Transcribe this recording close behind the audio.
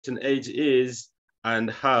age is and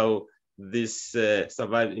how this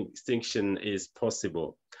surviving extinction is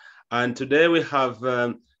possible. And today we have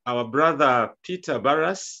our brother Peter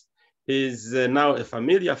Barras. He's now a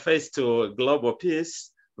familiar face to global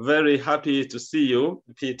peace. Very happy to see you,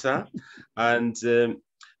 Peter. And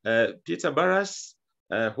Peter Barras,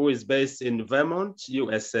 who is based in Vermont,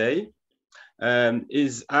 USA,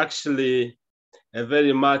 is actually a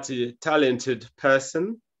very multi-talented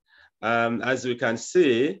person. As we can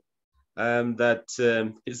see, that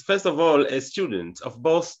he's first of all a student of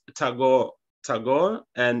both Tagore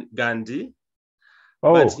and Gandhi.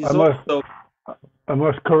 Oh, I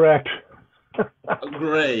must correct.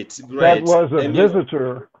 Great. That was a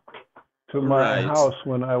visitor to my house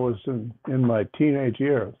when I was in my teenage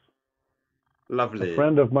years. Lovely. A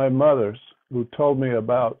friend of my mother's who told me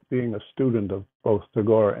about being a student of both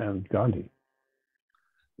Tagore and Gandhi.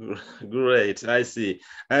 Great, I see.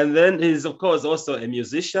 And then he's, of course, also a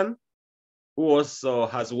musician who also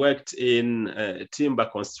has worked in timber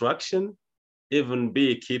construction, even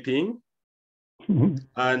beekeeping,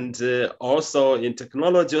 and also in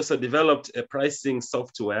technology, also developed a pricing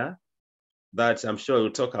software that I'm sure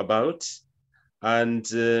we'll talk about. And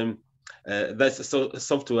that's a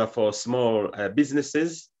software for small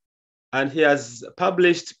businesses. And he has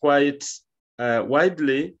published quite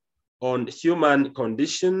widely on human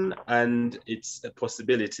condition and its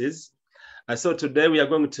possibilities. And so today we are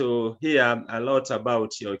going to hear a lot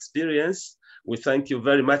about your experience. We thank you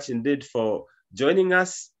very much indeed for joining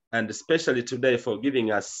us, and especially today for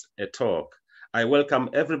giving us a talk. I welcome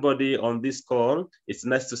everybody on this call. It's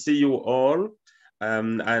nice to see you all.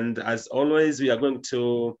 And as always, we are going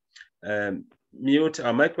to mute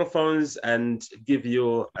our microphones and give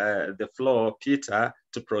you the floor, Peter,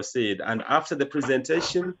 to proceed. And after the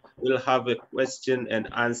presentation, we'll have a question and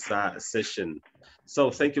answer session. So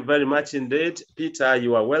thank you very much indeed. Peter,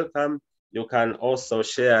 you are welcome. You can also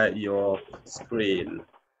share your screen.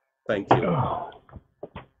 Thank you.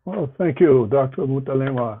 Well, thank you, Dr.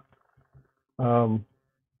 Mutalema. That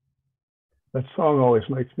song always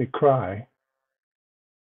makes me cry.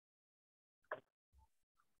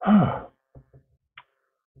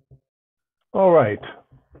 All right.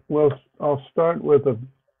 Well, I'll start with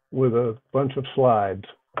a bunch of slides,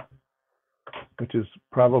 which is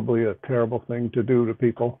probably a terrible thing to do to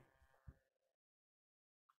people.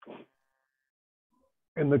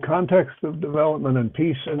 In the context of development and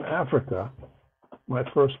peace in Africa, my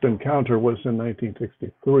first encounter was in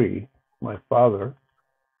 1963. My father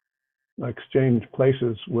exchanged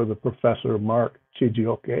places with a professor, Mark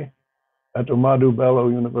Chijioke, at Ahmadu Bello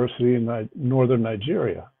University in northern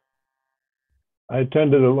Nigeria. I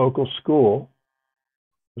attended a local school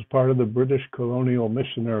as part of the British colonial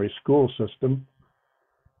missionary school system.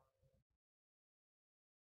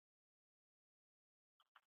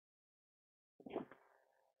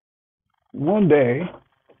 One day,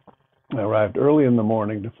 I arrived early in the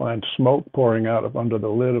morning to find smoke pouring out of under the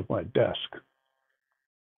lid of my desk.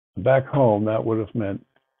 Back home, that would have meant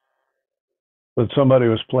that somebody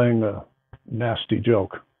was playing a nasty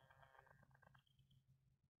joke.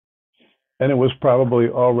 And it was probably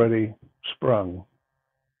already sprung.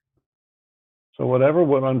 So whatever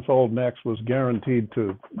would unfold next was guaranteed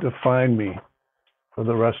to define me for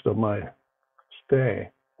the rest of my stay.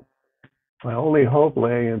 My only hope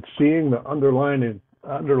lay in seeing the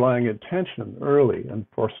underlying intention early and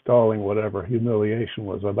forestalling whatever humiliation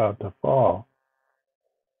was about to fall.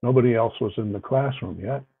 Nobody else was in the classroom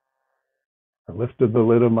yet. I lifted the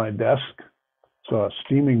lid of my desk, saw a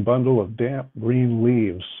steaming bundle of damp green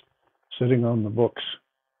leaves sitting on the books.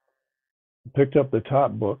 I picked up the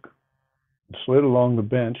top book, slid along the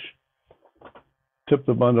bench, tipped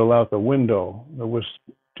the bundle out the window. There was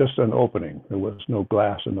just an opening. There was no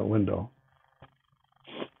glass in the window.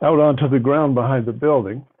 Out onto the ground behind the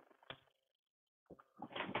building.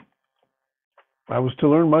 I was to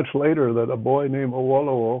learn much later that a boy named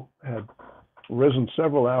Owolowo had risen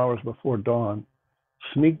several hours before dawn,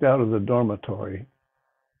 sneaked out of the dormitory,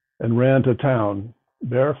 and ran to town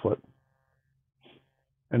barefoot,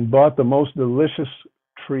 and bought the most delicious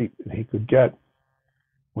treat he could get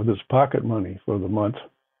with his pocket money for the month.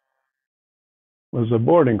 It was a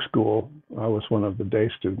boarding school. I was one of the day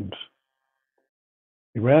students.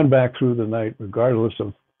 He ran back through the night, regardless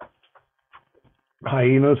of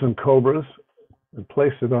hyenas and cobras, and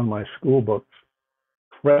placed it on my school books,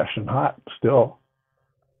 fresh and hot still.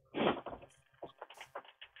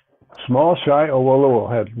 Small, shy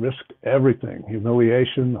Owolowo had risked everything: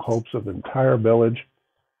 humiliation, the hopes of the entire village,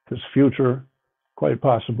 his future, quite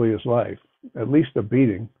possibly his life, at least a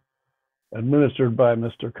beating, administered by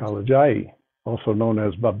Mr. Kalajai, also known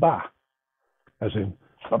as Baba, as in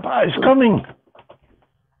Papa is coming.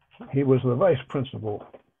 He was the vice principal,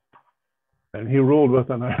 and he ruled with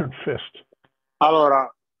an iron fist. Allora,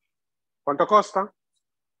 quanto costa?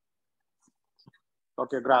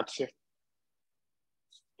 Ok, grazie.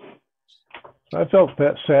 I felt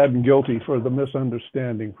sad and guilty for the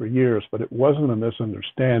misunderstanding for years, but it wasn't a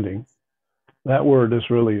misunderstanding. That word is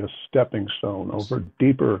really a stepping stone over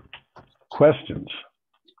deeper questions.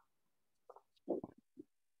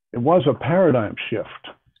 It was a paradigm shift.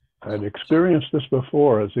 I'd experienced this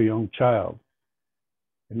before as a young child.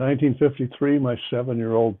 In 1953, my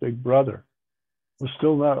 7-year-old big brother was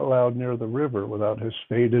still not allowed near the river without his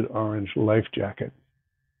faded orange life jacket.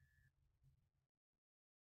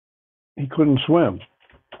 He couldn't swim,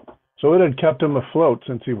 so it had kept him afloat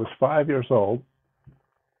since he was 5 years old.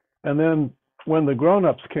 And then when the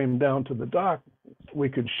grown-ups came down to the dock, we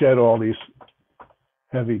could shed all these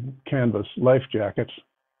heavy canvas life jackets.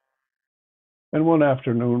 And one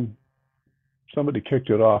afternoon, somebody kicked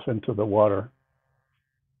it off into the water,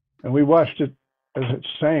 and we watched it as it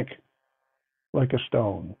sank like a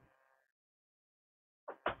stone.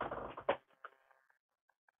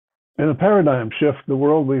 In a paradigm shift, the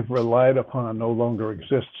world we've relied upon no longer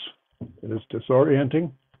exists. It is disorienting,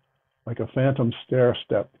 like a phantom stair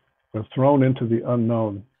step. We're thrown into the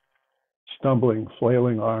unknown, stumbling,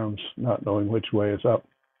 flailing arms, not knowing which way is up.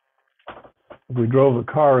 If we drove a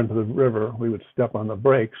car into the river, we would step on the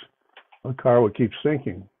brakes. The car would keep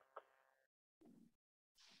sinking.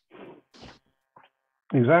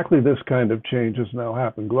 Exactly this kind of change has now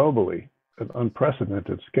happened globally at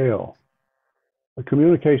unprecedented scale. The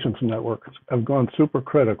communications networks have gone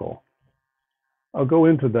supercritical. I'll go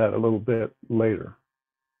into that a little bit later.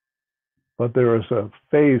 But there is a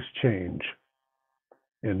phase change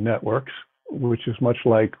in networks, which is much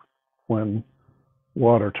like when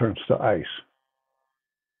water turns to ice.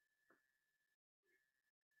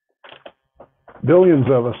 Billions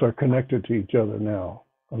of us are connected to each other now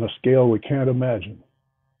on a scale we can't imagine,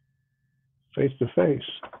 face to face.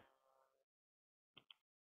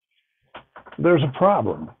 There's a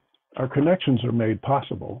problem. Our connections are made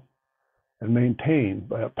possible and maintained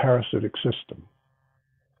by a parasitic system.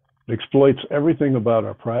 It exploits everything about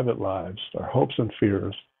our private lives, our hopes and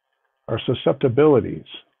fears, our susceptibilities.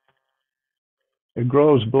 It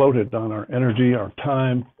grows bloated on our energy, our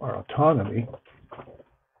time, our autonomy.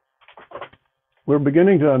 We're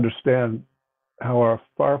beginning to understand how our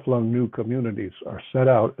far-flung new communities are set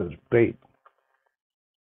out as bait.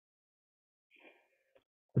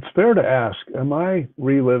 It's fair to ask, am I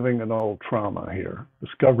reliving an old trauma here,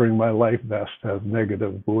 discovering my life vest has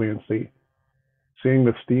negative buoyancy, seeing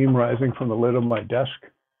the steam rising from the lid of my desk?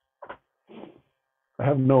 I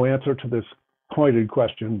have no answer to this pointed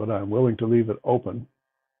question, but I'm willing to leave it open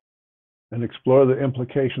and explore the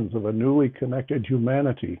implications of a newly connected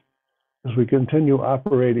humanity as we continue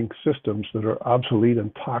operating systems that are obsolete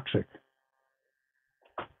and toxic.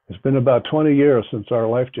 It's been about 20 years since our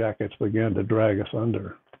life jackets began to drag us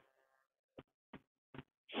under.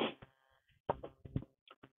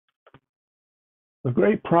 The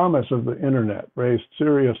great promise of the internet raised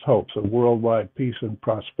serious hopes of worldwide peace and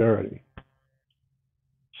prosperity.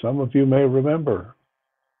 Some of you may remember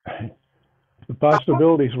the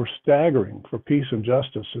possibilities were staggering for peace and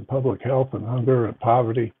justice and public health and hunger and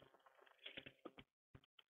poverty.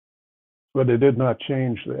 But it did not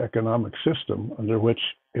change the economic system under which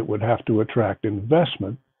it would have to attract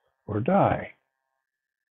investment or die.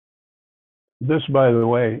 This, by the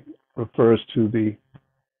way, refers to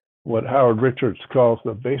what Howard Richards calls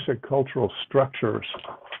the basic cultural structures.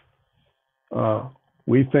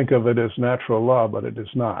 We think of it as natural law, but it is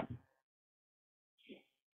not.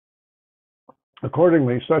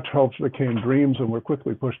 Accordingly, such hopes became dreams and were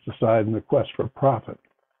quickly pushed aside in the quest for profit.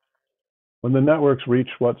 When the networks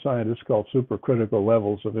reached what scientists call supercritical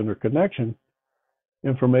levels of interconnection,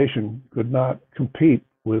 information could not compete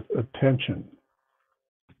with attention.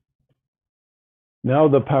 Now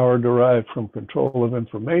the power derived from control of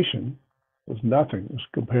information was nothing as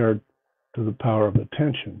compared to the power of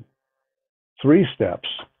attention. 3 steps: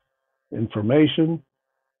 information,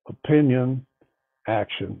 opinion,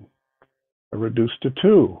 action, are reduced to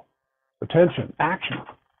 2: attention, action.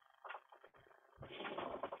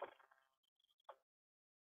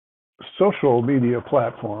 Social media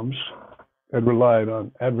platforms had relied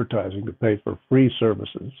on advertising to pay for free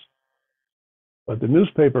services. But the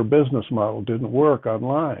newspaper business model didn't work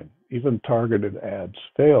online. Even targeted ads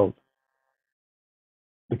failed.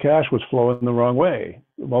 The cash was flowing the wrong way.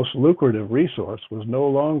 The most lucrative resource was no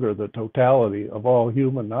longer the totality of all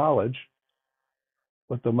human knowledge,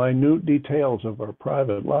 but the minute details of our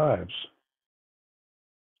private lives.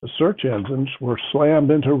 The search engines were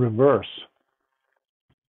slammed into reverse.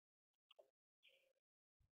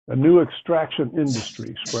 A new extraction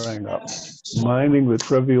industry sprang up, mining the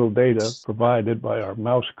trivial data provided by our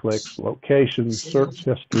mouse clicks, locations, search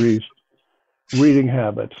histories, reading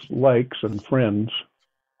habits, likes, and friends.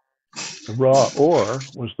 The raw ore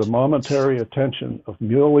was the momentary attention of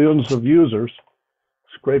millions of users,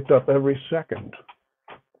 scraped up every second.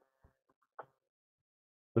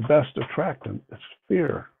 The best attractant is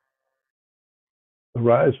fear. The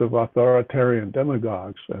rise of authoritarian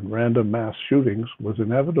demagogues and random mass shootings was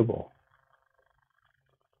inevitable.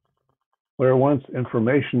 Where once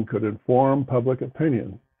information could inform public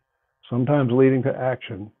opinion, sometimes leading to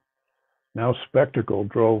action, now spectacle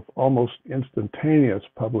drove almost instantaneous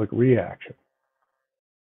public reaction.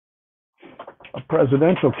 A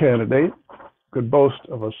presidential candidate could boast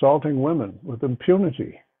of assaulting women with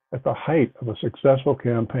impunity at the height of a successful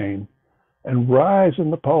campaign and rise in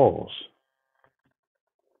the polls.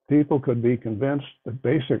 People could be convinced that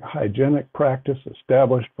basic hygienic practice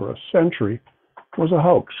established for a century was a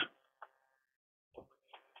hoax.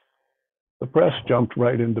 The press jumped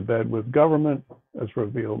right into bed with government, as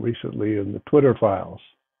revealed recently in the Twitter files.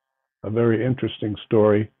 A very interesting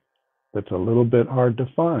story that's a little bit hard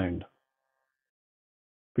to find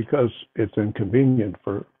because it's inconvenient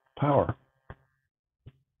for power.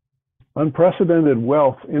 Unprecedented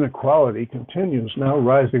wealth inequality continues, now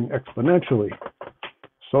rising exponentially.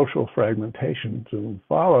 Social fragmentation soon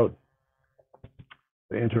followed.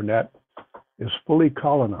 The internet is fully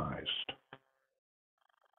colonized.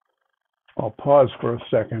 I'll pause for a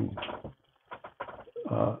second.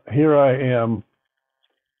 Here I am,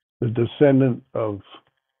 the descendant of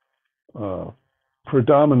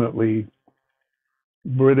predominantly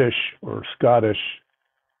British or Scottish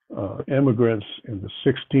immigrants in the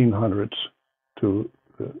 1600s to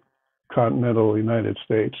the continental United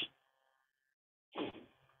States.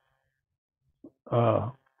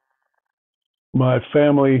 My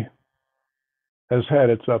family has had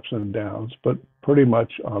its ups and downs, but pretty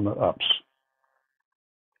much on the ups.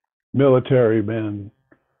 Military men,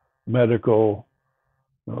 medical,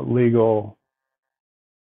 legal,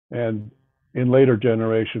 and in later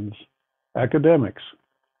generations, academics.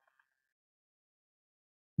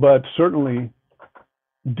 But certainly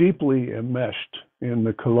deeply enmeshed in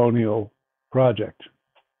the colonial project.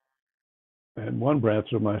 And one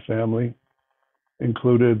branch of my family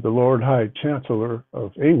included the Lord High Chancellor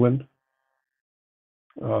of England,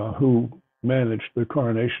 who managed the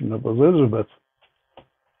coronation of Elizabeth,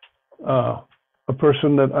 a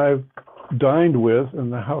person that I've dined with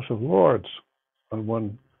in the House of Lords on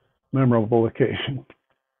one memorable occasion.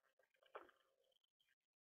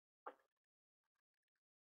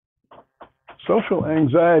 Social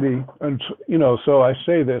anxiety, and so I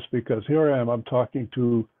say this because here I am, I'm talking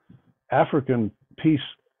to African peace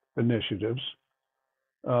initiatives,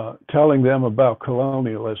 telling them about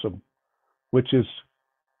colonialism, which is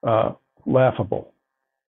laughable.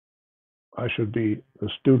 I should be a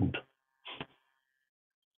student.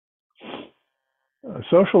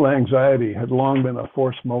 Social anxiety had long been a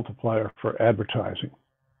force multiplier for advertising.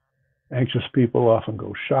 Anxious people often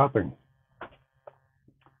go shopping.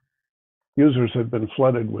 Users had been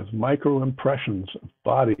flooded with micro-impressions of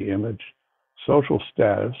body image, social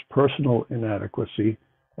status, personal inadequacy,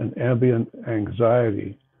 and ambient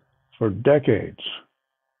anxiety for decades.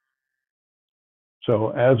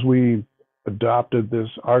 So as we adopted this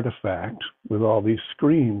artifact with all these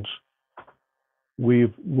screens,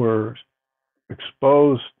 we were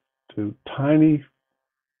exposed to tiny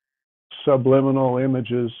subliminal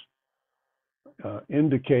images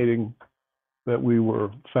indicating that we were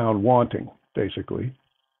found wanting, basically,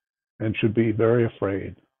 and should be very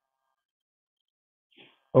afraid.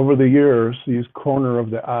 Over the years, these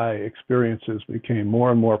corner-of-the-eye experiences became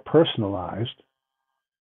more and more personalized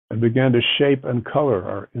and began to shape and color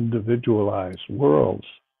our individualized worlds.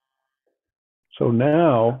 So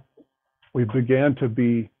now we began to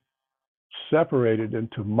be separated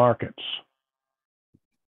into markets.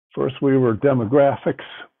 First, we were demographics.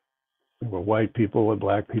 There were white people and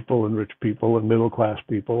black people and rich people and middle-class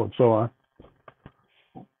people and so on.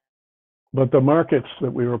 But the markets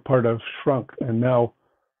that we were part of shrunk, and now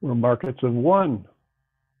we're markets of one.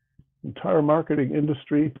 The entire marketing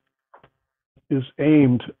industry is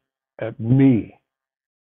aimed at me,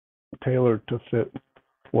 tailored to fit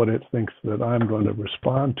what it thinks that I'm going to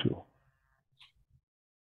respond to.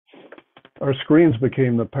 Our screens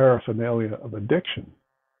became the paraphernalia of addiction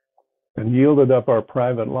and yielded up our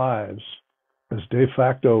private lives as de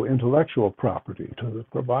facto intellectual property to the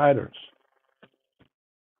providers.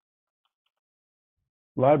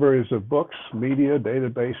 Libraries of books, media,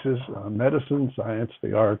 databases on medicine, science,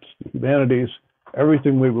 the arts, the humanities,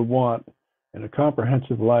 everything we would want in a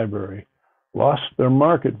comprehensive library lost their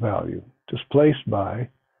market value, displaced by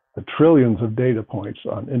the trillions of data points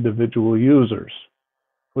on individual users,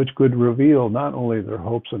 which could reveal not only their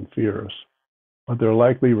hopes and fears, but their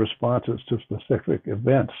likely responses to specific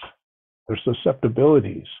events, their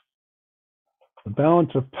susceptibilities. The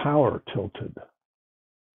balance of power tilted.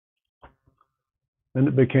 Then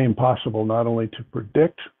it became possible not only to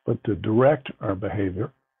predict, but to direct our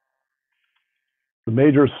behavior. The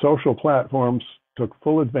major social platforms took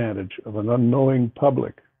full advantage of an unknowing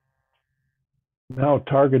public. Now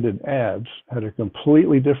targeted ads had a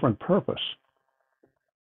completely different purpose.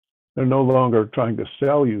 They're no longer trying to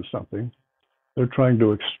sell you something. They're trying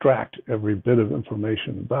to extract every bit of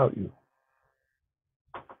information about you.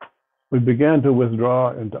 We began to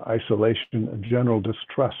withdraw into isolation and general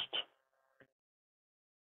distrust.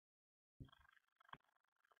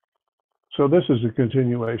 So this is a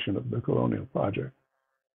continuation of the colonial project.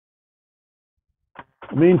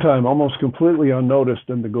 Meantime, almost completely unnoticed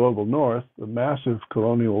in the global north, the massive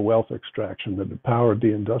colonial wealth extraction that had powered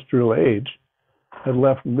the industrial age had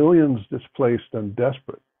left millions displaced and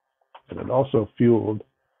desperate. It had also fueled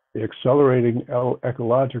the accelerating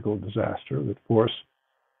ecological disaster that forced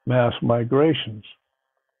mass migrations.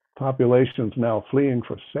 Populations now fleeing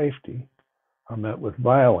for safety are met with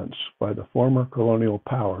violence by the former colonial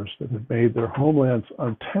powers that had made their homelands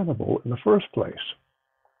untenable in the first place.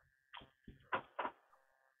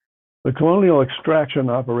 The colonial extraction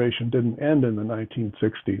operation didn't end in the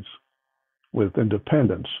 1960s with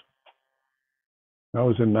independence. I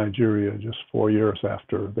was in Nigeria just 4 years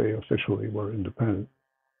after they officially were independent.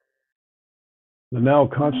 The now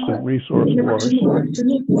constant resource wars.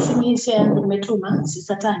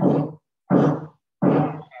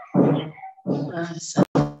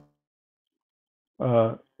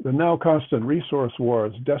 The now constant resource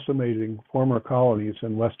wars decimating former colonies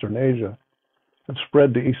in Western Asia have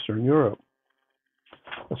spread to Eastern Europe.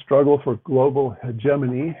 The struggle for global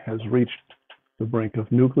hegemony has reached the brink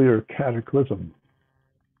of nuclear cataclysm.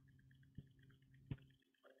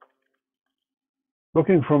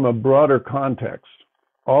 Looking from a broader context,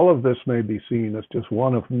 all of this may be seen as just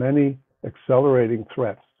one of many accelerating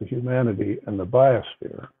threats to humanity and the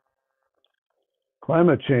biosphere.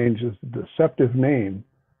 Climate change is the deceptive name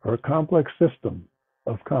for a complex system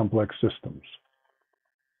of complex systems.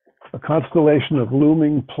 A constellation of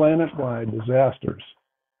looming planet-wide disasters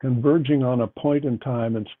converging on a point in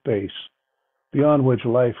time and space beyond which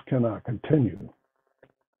life cannot continue.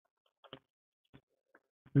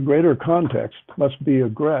 The greater context must be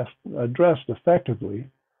addressed effectively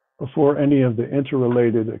before any of the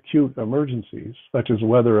interrelated acute emergencies, such as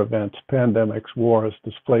weather events, pandemics, wars,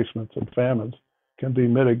 displacements, and famines, can be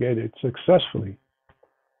mitigated successfully.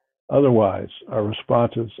 Otherwise, our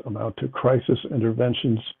responses amount to crisis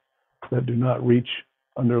interventions that do not reach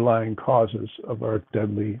underlying causes of our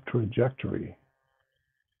deadly trajectory.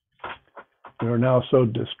 We are now so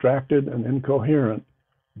distracted and incoherent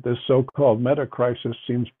that this so-called meta-crisis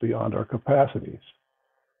seems beyond our capacities.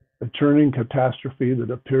 The churning catastrophe that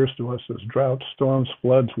appears to us as droughts, storms,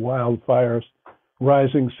 floods, wildfires,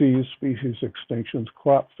 rising seas, species extinctions,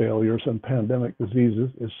 crop failures, and pandemic diseases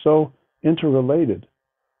is so interrelated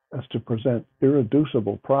as to present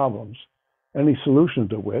irreducible problems, any solution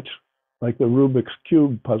to which, like the Rubik's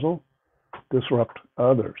Cube puzzle, disrupt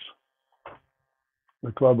others.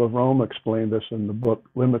 The Club of Rome explained this in the book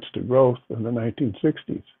Limits to Growth in the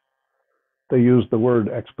 1960s. They used the word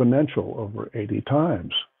exponential over 80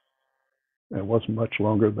 times. It wasn't much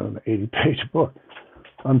longer than an 80-page book.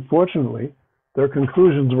 Unfortunately, their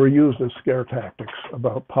conclusions were used as scare tactics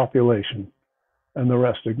about population, and the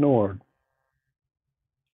rest ignored.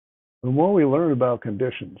 The more we learn about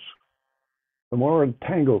conditions, the more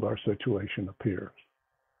entangled our situation appears.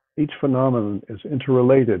 Each phenomenon is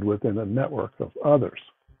interrelated within a network of others.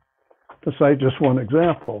 To cite just one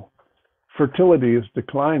example, fertility is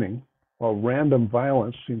declining while random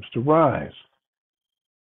violence seems to rise.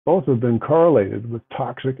 Both have been correlated with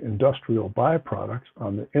toxic industrial byproducts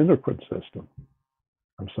on the endocrine system.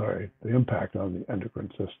 The impact on the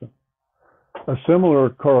endocrine system. A similar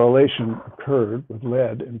correlation occurred with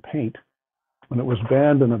lead in paint. When it was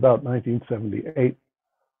banned in about 1978,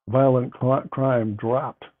 violent crime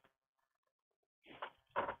dropped.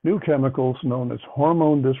 New chemicals known as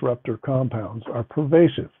hormone disruptor compounds are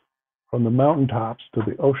pervasive from the mountaintops to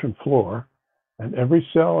the ocean floor and every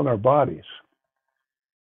cell in our bodies.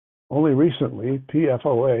 Only recently,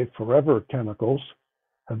 PFOA, forever chemicals,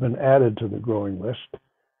 have been added to the growing list,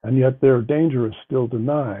 and yet their danger is still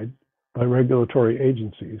denied by regulatory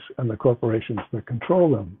agencies and the corporations that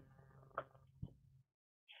control them.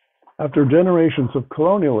 After generations of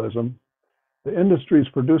colonialism, the industries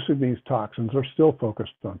producing these toxins are still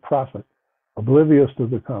focused on profit, oblivious to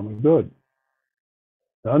the common good.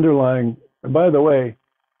 The underlying, and by the way,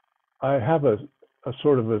 I have a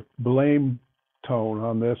sort of a blame tone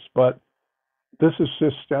on this, but this is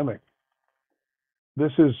systemic.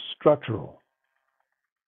 This is structural.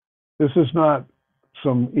 This is not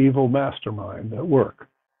some evil mastermind at work.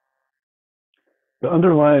 The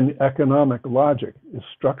underlying economic logic is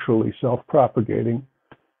structurally self-propagating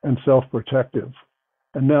and self-protective,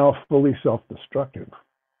 and now fully self-destructive.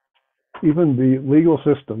 Even the legal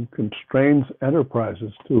system constrains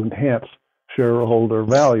enterprises to enhance shareholder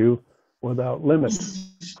value without limit.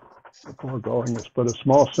 The foregoing is but a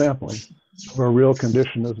small sampling of our real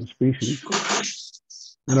condition as a species,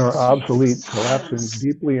 and our obsolete, collapsing,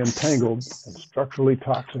 deeply entangled, and structurally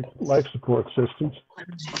toxic life support systems,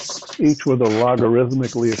 each with a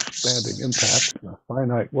logarithmically expanding impact in a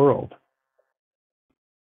finite world.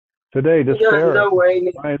 Today, despair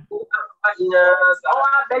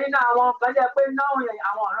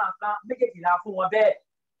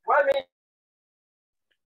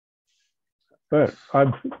but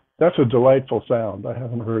that's a delightful sound. I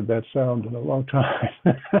haven't heard that sound in a long time.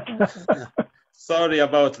 Sorry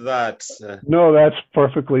about that. No, that's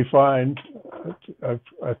perfectly fine.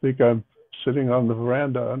 I think I'm sitting on the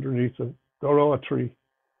veranda underneath a Gorola tree.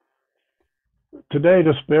 Today,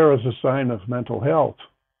 despair is a sign of mental health.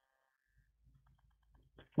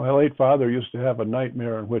 My late father used to have a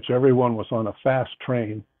nightmare in which everyone was on a fast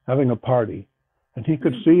train having a party, and he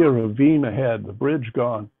could see a ravine ahead, the bridge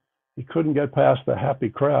gone. He couldn't get past the happy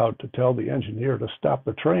crowd to tell the engineer to stop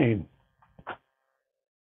the train.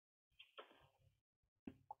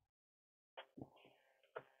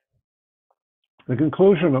 The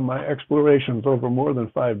conclusion of my explorations over more than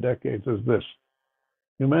 5 decades is this: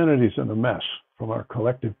 humanity's in a mess from our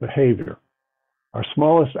collective behavior, our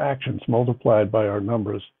smallest actions multiplied by our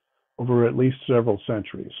numbers over at least several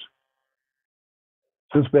centuries.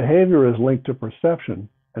 Since behavior is linked to perception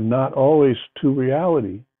and not always to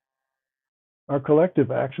reality, our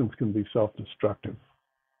collective actions can be self-destructive.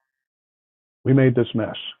 We made this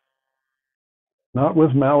mess, not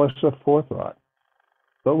with malice aforethought,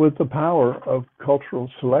 but with the power of cultural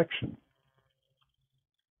selection.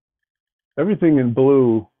 Everything in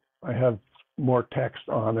blue, I have more text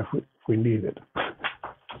on if we need it.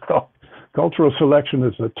 So, cultural selection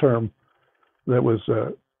is a term that was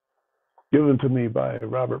given to me by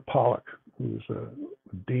Robert Pollack, who's a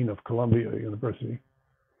dean of Columbia University.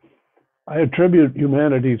 I attribute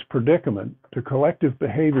humanity's predicament to collective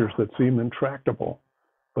behaviors that seem intractable,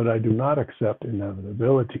 but I do not accept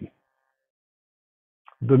inevitability.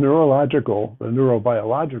 The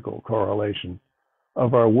neurobiological correlation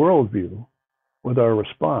of our worldview with our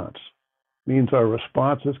response means our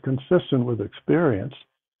response is consistent with experience,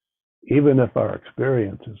 even if our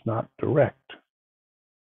experience is not direct.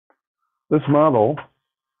 This model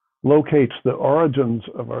locates the origins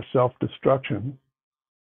of our self-destruction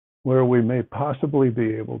where we may possibly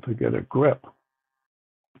be able to get a grip.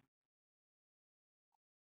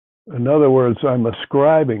 In other words, I'm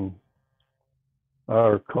ascribing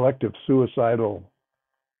our collective suicidal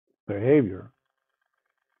behavior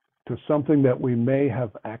to something that we may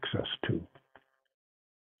have access to.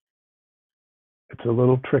 It's a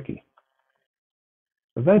little tricky.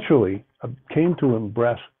 Eventually, I came to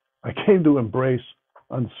embrace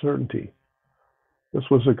uncertainty. This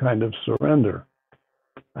was a kind of surrender.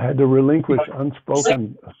 I had to relinquish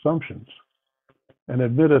unspoken assumptions and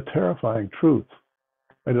admit a terrifying truth.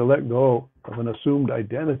 I had to let go of an assumed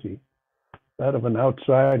identity, that of an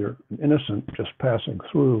outsider, an innocent just passing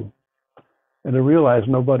through, and to realize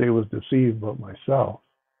nobody was deceived but myself.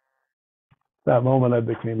 At that moment, I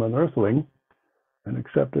became an earthling and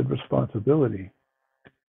accepted responsibility.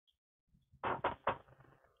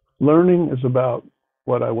 Learning is about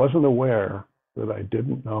what I wasn't aware that I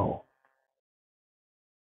didn't know.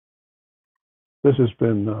 This has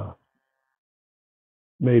been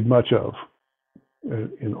made much of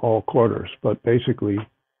in all quarters, but basically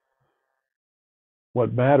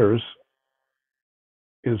what matters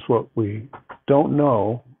is what we don't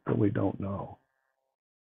know that we don't know.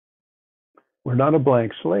 We're not a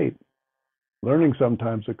blank slate. Learning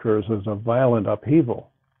sometimes occurs as a violent upheaval.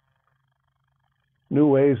 New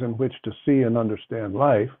ways in which to see and understand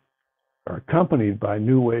life are accompanied by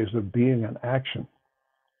new ways of being and action.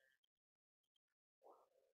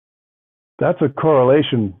 That's a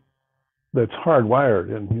correlation that's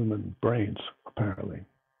hardwired in human brains, apparently.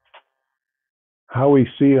 How we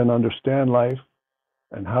see and understand life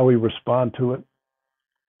and how we respond to it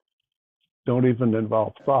don't even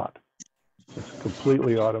involve thought. It's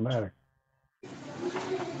completely automatic.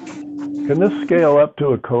 Can this scale up to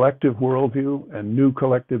a collective worldview and new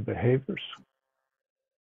collective behaviors?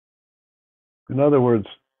 In other words,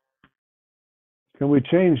 can we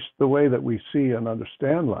change the way that we see and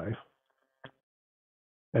understand life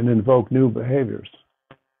and invoke new behaviors?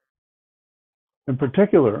 In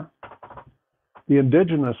particular, the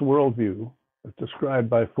indigenous worldview, as described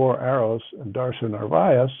by Four Arrows and Darcy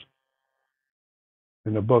Narvaez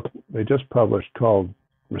in a book they just published called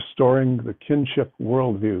Restoring the Kinship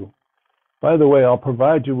Worldview. By the way, I'll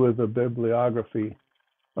provide you with a bibliography.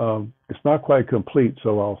 It's not quite complete,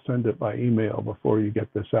 so I'll send it by email before you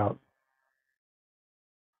get this out.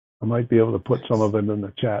 I might be able to put some of it in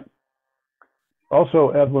the chat. Also,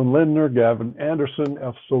 Evelyn Lindner, Gavin Anderson,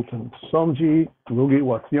 F. Sultan Somji,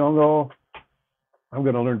 Wgitingham. I'm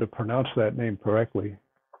going to learn to pronounce that name correctly.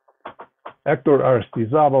 Hector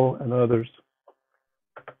Aristizabal and others.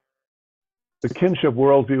 The kinship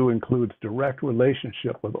worldview includes direct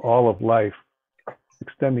relationship with all of life,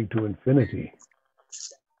 extending to infinity.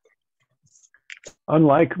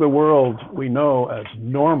 Unlike the world we know as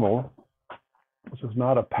normal, this is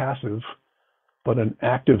not a passive, but an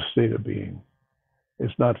active state of being.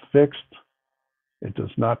 It's not fixed. It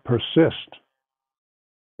does not persist.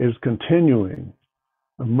 It is continuing,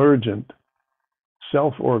 emergent,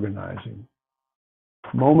 self-organizing,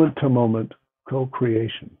 moment-to-moment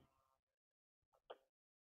co-creation.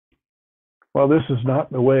 While this is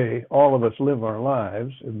not the way all of us live our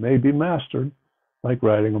lives, it may be mastered like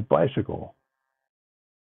riding a bicycle.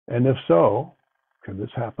 And if so, can this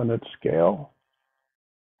happen at scale?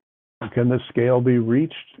 And can this scale be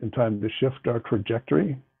reached in time to shift our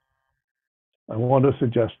trajectory? I want to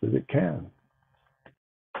suggest that it can.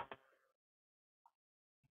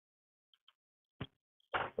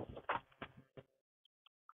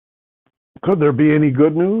 Could there be any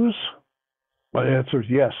good news? My answer is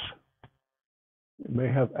yes. It may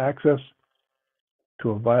have access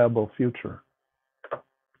to a viable future.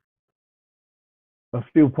 A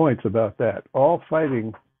few points about that. All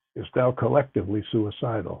fighting is now collectively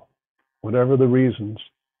suicidal. Whatever the reasons,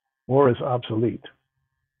 war is obsolete.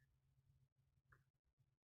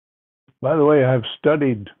 By the way, I've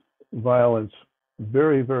studied violence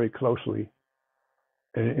very, very closely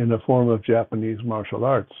in a form of Japanese martial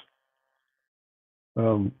arts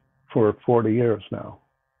for 40 years now.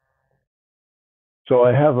 So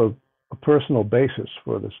I have a personal basis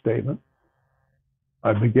for the statement.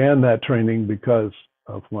 I began that training because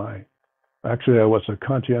of actually I was a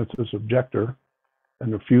conscientious objector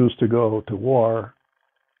and refused to go to war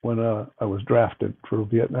when I was drafted for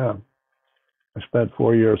Vietnam. I spent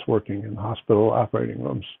 4 years working in hospital operating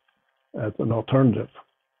rooms as an alternative.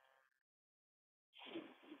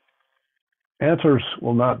 Answers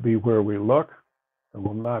will not be where we look and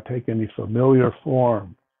will not take any familiar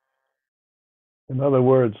form. In other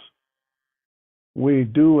words, we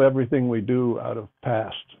do everything we do out of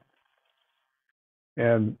past.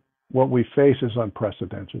 And what we face is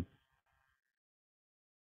unprecedented.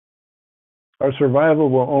 Our survival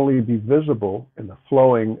will only be visible in the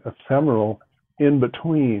flowing, ephemeral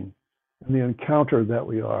in-between, in the encounter that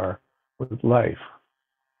we are with life.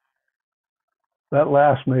 That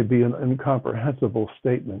last may be an incomprehensible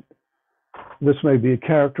statement. This may be a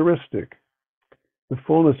characteristic. The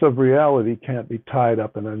fullness of reality can't be tied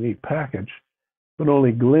up in a neat package, but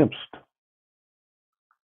only glimpsed.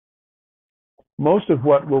 Most of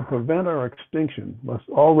what will prevent our extinction must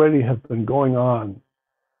already have been going on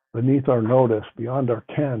beneath our notice, beyond our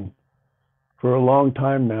ken, for a long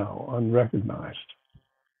time now, unrecognized.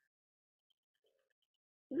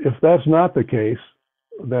 If that's not the case,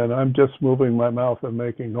 then I'm just moving my mouth and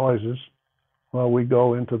making noises while we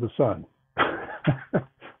go into the sun.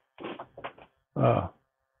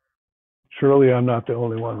 Surely I'm not the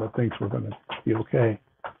only one that thinks we're going to be okay.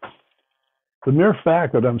 The mere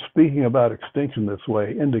fact that I'm speaking about extinction this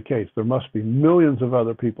way indicates there must be millions of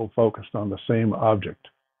other people focused on the same object.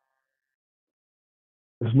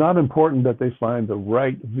 It's not important that they find the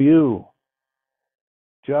right view,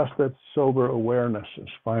 just that sober awareness is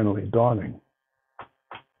finally dawning.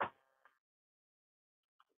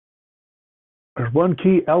 There's one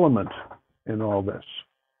key element in all this.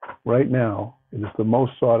 Right now, it is the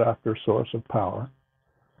most sought after source of power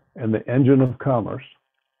and the engine of commerce.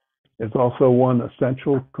 It's also one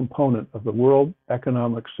essential component of the world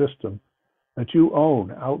economic system that you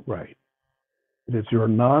own outright. It is your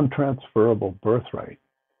non-transferable birthright.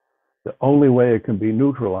 The only way it can be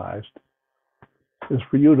neutralized is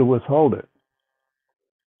for you to withhold it.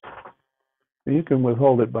 And you can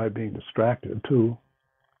withhold it by being distracted too,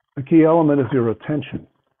 The key element is your attention.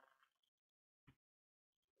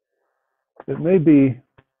 It may be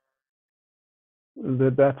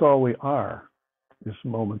that that's all we are, is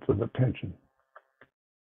moments of attention.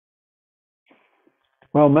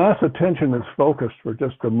 While mass attention is focused for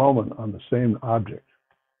just a moment on the same object,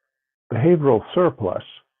 behavioral surplus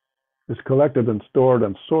is collected and stored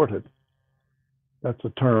and sorted. That's a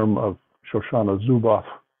term of Shoshana Zuboff,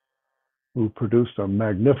 who produced a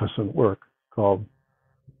magnificent work called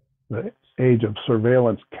The Age of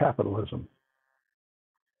Surveillance Capitalism,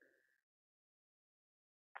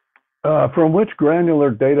 from which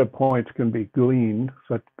granular data points can be gleaned,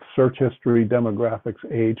 such search history, demographics,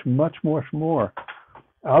 age, much more.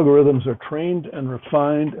 Algorithms are trained and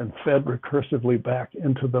refined and fed recursively back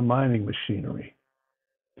into the mining machinery.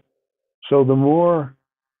 So the more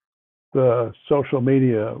the social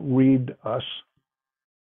media read us,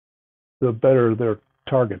 the better their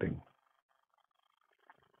targeting.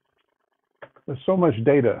 There's so much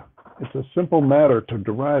data. It's a simple matter to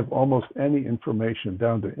derive almost any information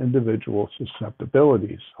down to individual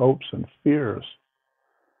susceptibilities, hopes, and fears.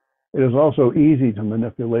 It is also easy to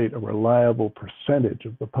manipulate a reliable percentage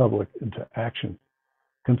of the public into action,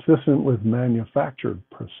 consistent with manufactured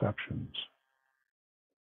perceptions.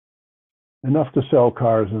 Enough to sell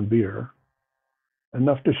cars and beer,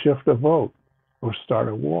 enough to shift a vote or start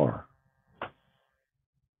a war.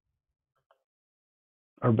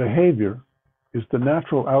 Our behavior is the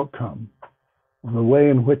natural outcome of the way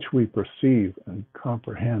in which we perceive and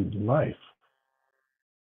comprehend life.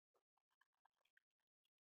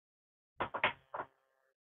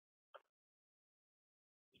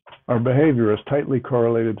 Our behavior is tightly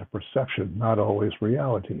correlated to perception, not always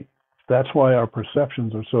reality. That's why our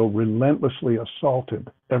perceptions are so relentlessly assaulted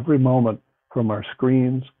every moment from our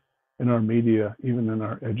screens, in our media, even in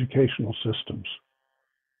our educational systems.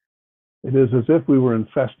 It is as if we were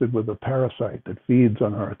infested with a parasite that feeds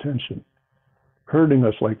on our attention, herding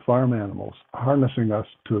us like farm animals, harnessing us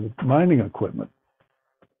to mining equipment.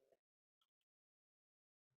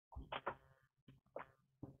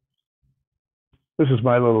 This is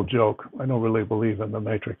my little joke. I don't really believe in the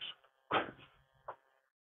Matrix.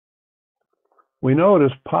 We know it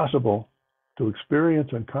is possible to experience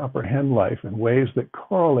and comprehend life in ways that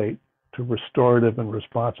correlate to restorative and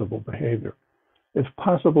responsible behavior. It's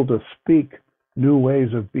possible to speak new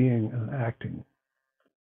ways of being and acting.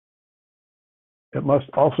 It must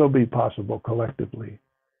also be possible collectively.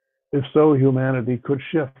 If so, humanity could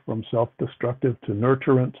shift from self-destructive to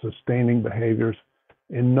nurturant, sustaining behaviors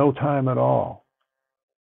in no time at all.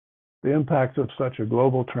 The impacts of such a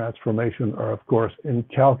global transformation are, of course,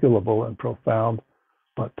 incalculable and profound,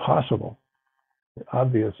 but possible. The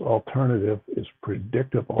obvious alternative is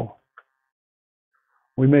predictable.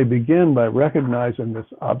 We may begin by recognizing this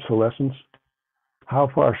obsolescence, how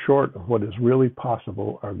far short of what is really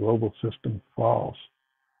possible our global system falls,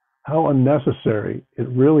 how unnecessary it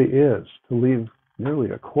really is to leave nearly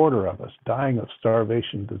a quarter of us dying of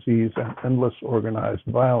starvation, disease, and endless organized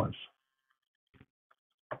violence.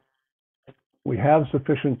 We have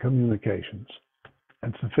sufficient communications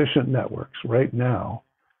and sufficient networks right now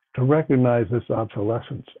to recognize this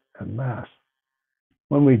obsolescence en masse.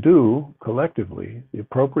 When we do, collectively, the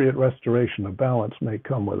appropriate restoration of balance may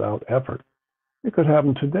come without effort. It could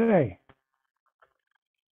happen today.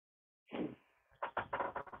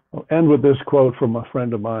 I'll end with this quote from a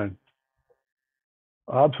friend of mine.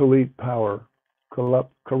 Obsolete power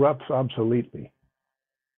corrupts obsoletely.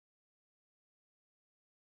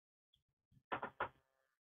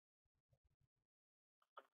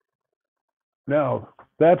 Now,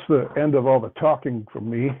 that's the end of all the talking from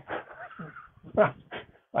me.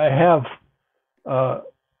 I have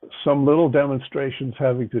some little demonstrations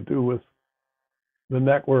having to do with the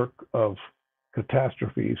network of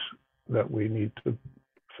catastrophes that we need to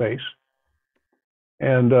face.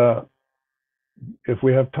 And if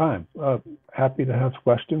we have time, happy to have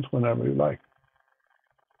questions whenever you like.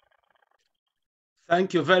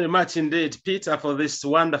 Thank you very much indeed, Peter, for this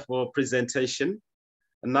wonderful presentation.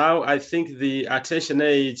 Now, I think the attention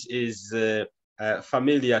age is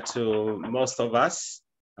familiar to most of us,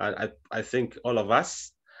 and I think all of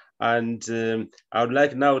us. And I would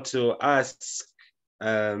like now to ask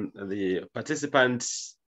the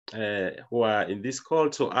participants who are in this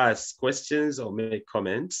call to ask questions or make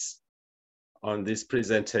comments on this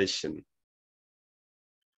presentation.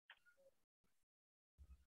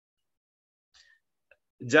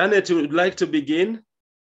 Janet, would you like to begin?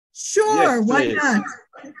 Sure, Yes, why please. not?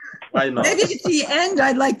 Why not? Maybe at the end,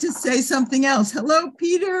 I'd like to say something else. Hello,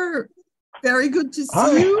 Peter. Very good to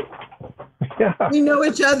see you. Yeah. We know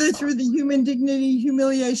each other through the Human Dignity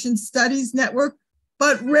Humiliation Studies Network,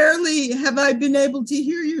 but rarely have I been able to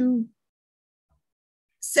hear you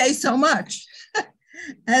say so much.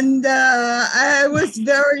 And I was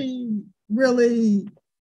really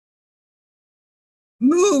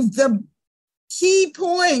moved. The key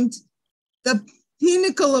point, the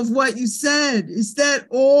pinnacle of what you said is that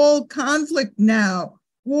all conflict now,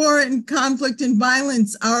 war and conflict and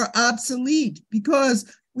violence are obsolete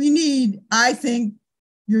because we need, I think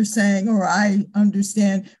you're saying, or I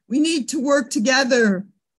understand, we need to work together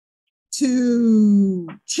to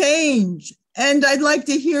change. And I'd like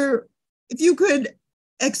to hear if you could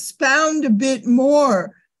expound a bit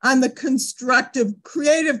more on the constructive,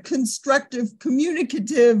 creative, constructive,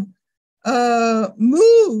 communicative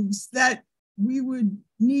moves that we would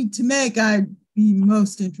need to make. I'd be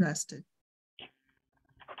most interested.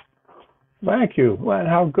 Thank you. Len,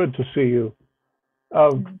 how good to see you.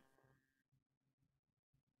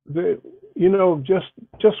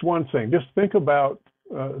 Just one thing. Just think about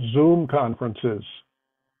Zoom conferences.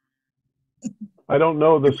 I don't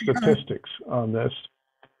know the statistics on this,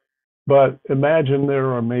 but imagine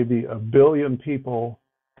there are maybe 1 billion people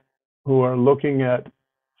who are looking at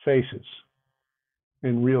faces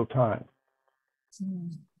in real time.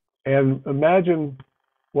 And imagine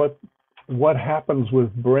what happens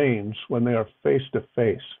with brains when they are face to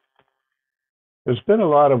face. There's been a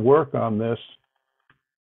lot of work on this,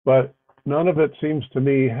 but none of it seems to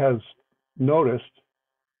me has noticed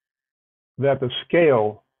that the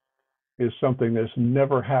scale is something that's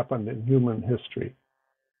never happened in human history.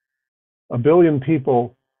 1 billion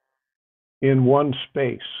people in one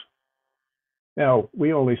space. Now,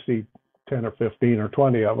 we only see 10 or 15 or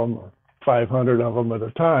 20 of them, or 500 of them at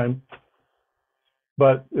a time,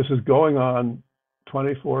 but this is going on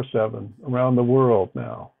 24/7 around the world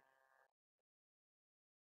now.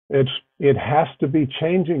 It has to be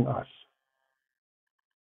changing us.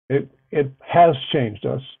 It has changed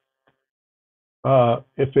us.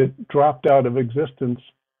 If it dropped out of existence,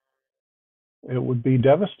 it would be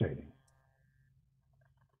devastating.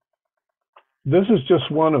 This is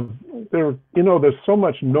just one of there's so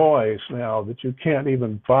much noise now that you can't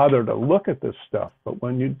even bother to look at this stuff. But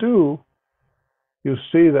when you do, you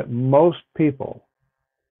see that most people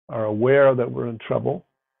are aware that we're in trouble.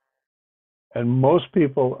 And most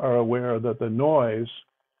people are aware that the noise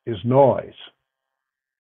is noise.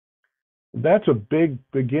 That's a big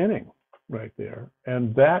beginning right there.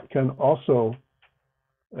 And that can also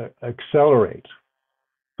accelerate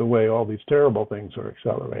the way all these terrible things are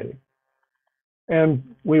accelerating.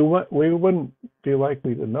 And we wouldn't be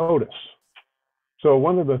likely to notice. So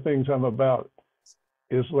one of the things I'm about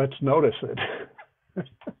is let's notice it.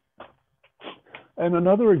 And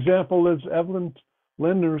another example is Evelyn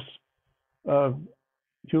Linder's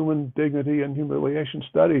Human Dignity and Humiliation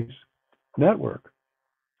Studies network,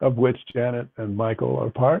 of which Janet and Michael are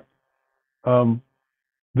part.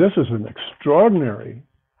 This is an extraordinary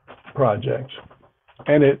project,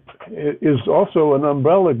 and it is also an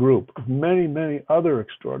umbrella group of many, many other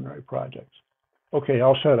extraordinary projects. Okay,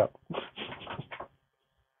 I'll shut up.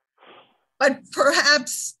 But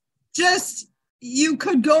perhaps just you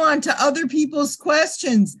could go on to other people's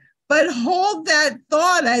questions, but hold that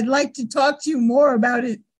thought. I'd like to talk to you more about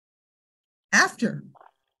it after.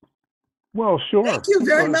 Well, sure. Thank you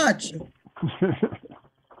very much.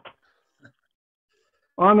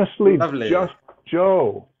 Honestly, Lovely. just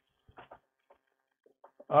Joe.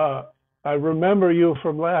 I remember you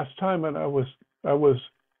from last time, and I was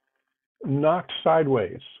knocked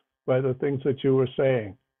sideways by the things that you were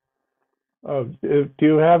saying. Do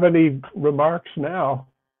you have any remarks now?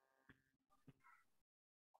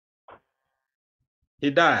 He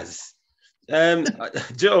does.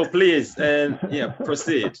 Joe, please,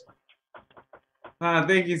 proceed.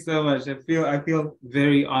 Thank you so much. I feel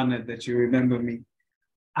very honored that you remember me.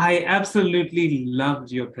 I absolutely loved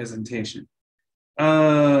your presentation.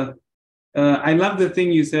 I love the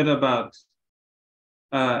thing you said about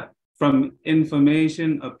from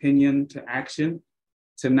information, opinion to action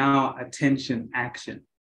to now attention, action,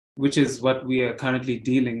 which is what we are currently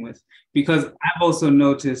dealing with. Because I've also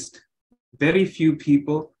noticed very few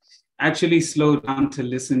people actually slow down to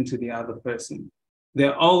listen to the other person.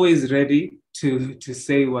 They're always ready to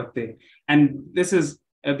say what they, and this is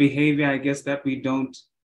a behavior, I guess, that we don't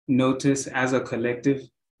notice as a collective,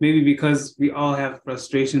 maybe because we all have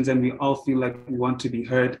frustrations and we all feel like we want to be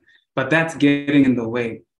heard, but that's getting in the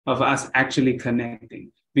way of us actually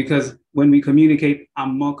connecting. Because when we communicate,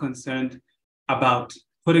 I'm more concerned about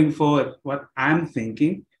putting forward what I'm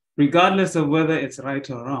thinking, regardless of whether it's right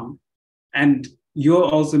or wrong. And you're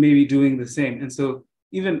also maybe doing the same. And so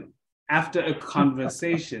even after a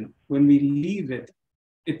conversation, when we leave it,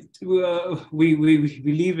 we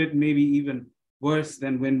leave it maybe even worse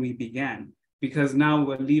than when we began, because now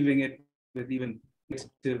we're leaving it with even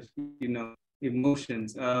negative,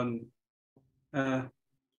 emotions.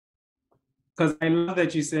 Because I love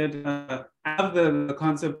that you said, I love the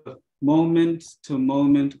concept of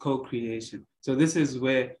moment-to-moment co-creation. So this is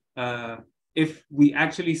where, if we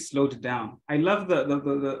actually slowed down, I love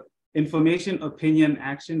the information, opinion,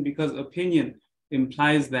 action, because opinion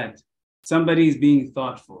implies that somebody's being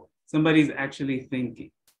thoughtful, somebody's actually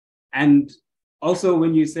thinking. And also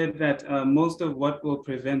when you said that most of what will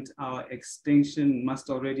prevent our extinction must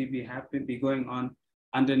already be going on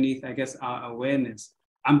underneath, I guess, our awareness.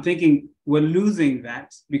 I'm thinking we're losing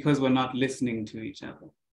that because we're not listening to each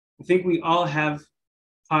other. I think we all have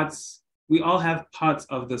parts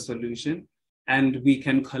of the solution, and we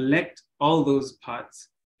can collect all those parts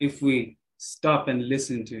if we stop and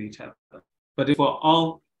listen to each other. But if we're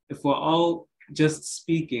all just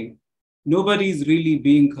speaking, nobody's really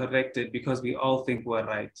being corrected because we all think we're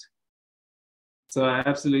right. So I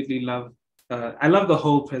absolutely love the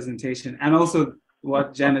whole presentation, and also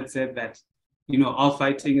what Janet said, that all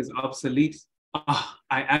fighting is obsolete. Oh,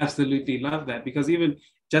 I absolutely love that, because even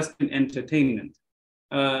just in entertainment,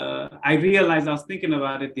 I was thinking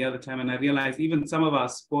about it the other time, and I realized even some of our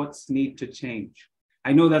sports need to change.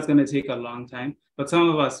 I know that's going to take a long time, but some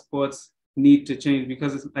of our sports need to change,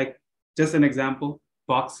 because it's like, just an example,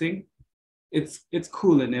 boxing, it's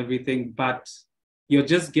cool and everything, but you're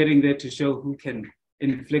just getting there to show who can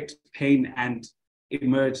inflict pain and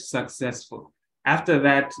emerge successful. After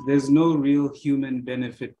that, there's no real human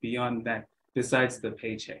benefit beyond that, besides the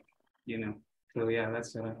paycheck, So yeah,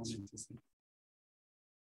 that's what I wanted to say.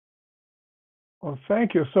 Well,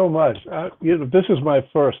 thank you so much. This is my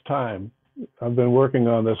first time. I've been working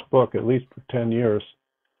on this book at least for 10 years,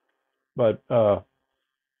 but I'll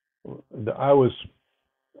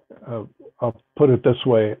put it this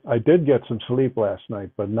way. I did get some sleep last night,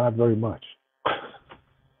 but not very much.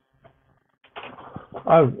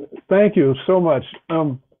 Thank you so much.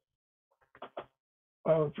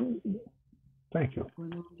 Thank you.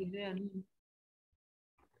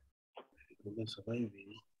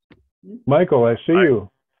 Michael, I see you.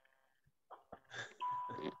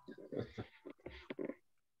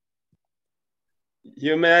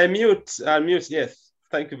 You may unmute, yes.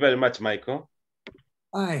 Thank you very much, Michael.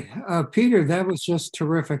 Hi, Peter, that was just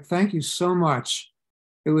terrific. Thank you so much.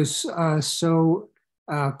 It was so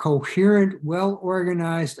coherent, well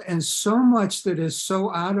organized, and so much that is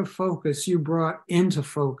so out of focus you brought into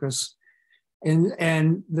focus,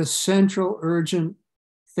 and the central urgent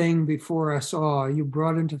thing before us all you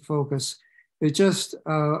brought into focus. It's just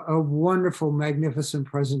a wonderful, magnificent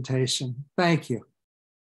presentation. Thank you.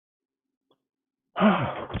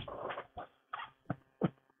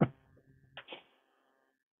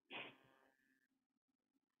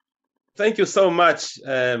 Thank you so much,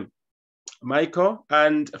 Michael.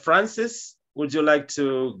 And Francis, would you like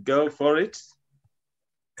to go for it?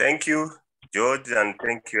 Thank you, George, and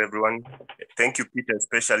thank you, everyone. Thank you, Peter,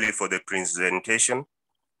 especially for the presentation.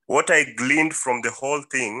 What I gleaned from the whole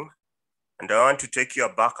thing, and I want to take you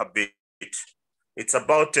back a bit, it's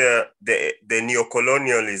about the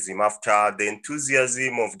neocolonialism after the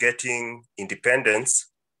enthusiasm of getting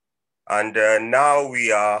independence. And now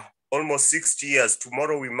we are almost 60 years.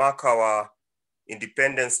 Tomorrow we mark our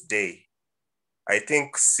Independence Day. I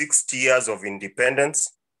think 60 years of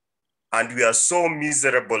independence, and we are so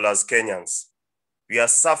miserable as Kenyans. We are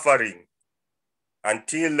suffering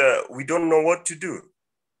until we don't know what to do.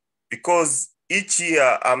 Because each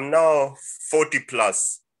year, I'm now 40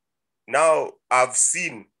 plus. Now I've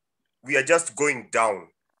seen we are just going down.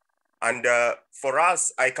 And for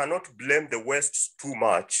us, I cannot blame the West too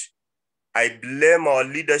much. I blame our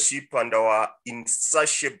leadership and our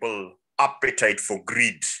insatiable appetite for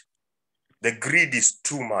greed. The greed is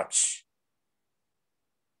too much.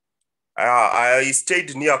 I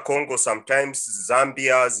stayed near Congo sometimes,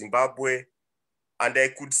 Zambia, Zimbabwe, and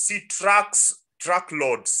I could see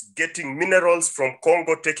truckloads getting minerals from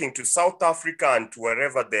Congo, taking to South Africa and to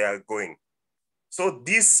wherever they are going. So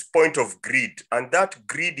this point of greed, and that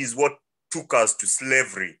greed is what took us to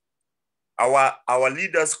slavery. Our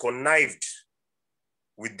leaders connived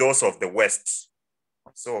with those of the West.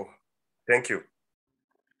 So thank you.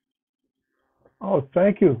 Oh,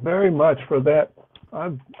 thank you very much for that.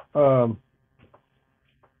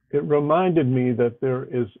 It reminded me that there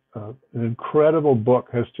is an incredible book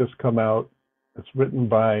has just come out. It's written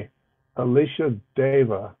by Alicia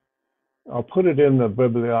Deva. I'll put it in the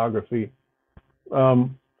bibliography.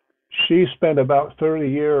 She spent about 30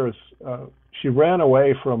 years, she ran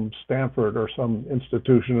away from Stanford or some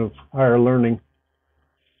institution of higher learning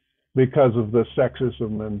because of the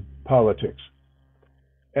sexism in politics.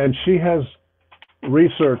 And she has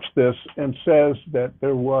researched this and says that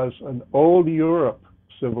there was an old Europe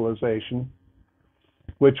civilization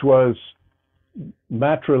which was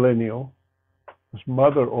matrilineal, was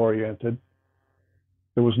mother-oriented.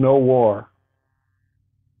 There was no war.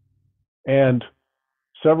 And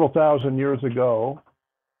several thousand years ago,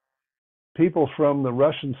 people from the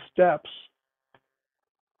Russian steppes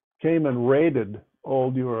came and raided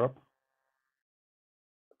old Europe,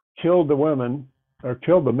 killed the women, or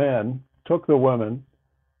killed the men, took the women,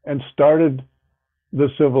 and started the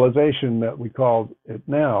civilization that we call it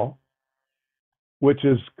now, which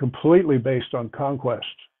is completely based on conquest,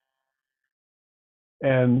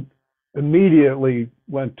 and immediately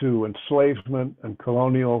went to enslavement and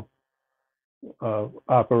colonial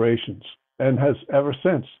operations, and has ever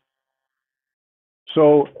since.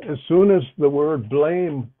 So as soon as the word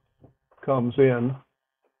blame comes in,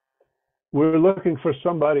 we're looking for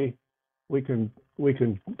somebody we can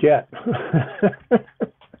get.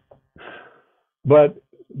 But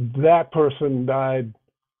that person died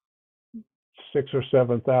 6,000 or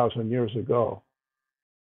 7,000 years ago.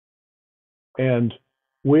 And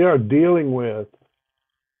we are dealing with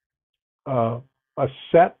a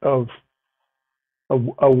set of a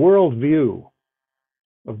worldview,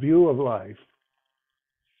 a view of life,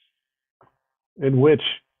 in which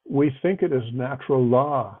we think it is natural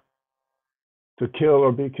law to kill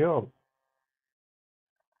or be killed.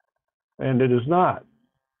 And it is not.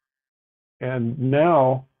 And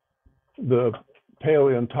now the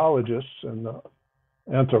paleontologists and the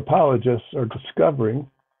anthropologists are discovering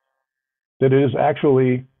that it is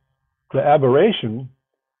actually the aberration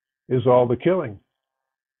is all the killing.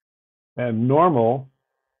 And normal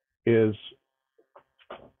is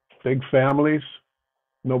big families.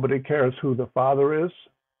 Nobody cares who the father is.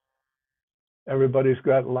 Everybody's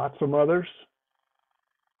got lots of mothers.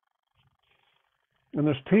 And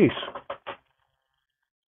there's peace.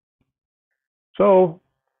 So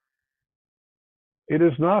it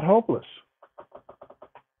is not hopeless.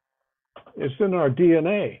 It's in our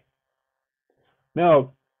DNA.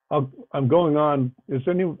 Now, I'm going on.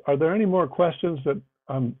 Are there any more questions that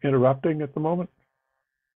I'm interrupting at the moment?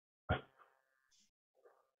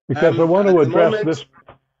 Because I want to address this.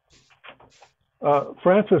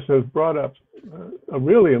 Francis has brought up a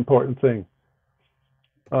really important thing.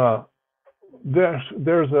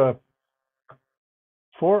 There's a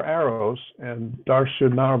 4 arrows, and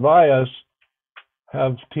Darshan Narvaez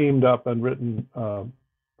have teamed up and written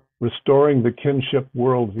Restoring the Kinship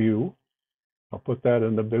Worldview. I'll put that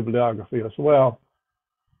in the bibliography as well,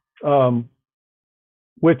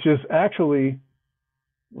 which is actually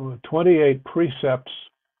 28 precepts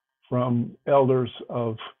from elders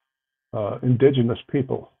of indigenous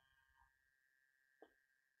people.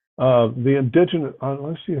 The indigenous,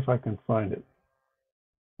 let's see if I can find it.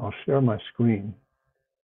 I'll share my screen.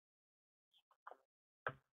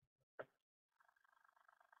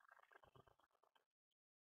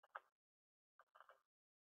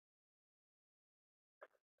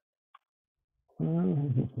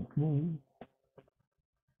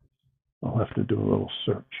 I'll have to do a little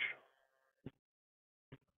search.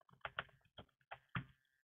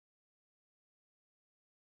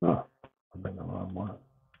 Oh, I'm in the wrong one.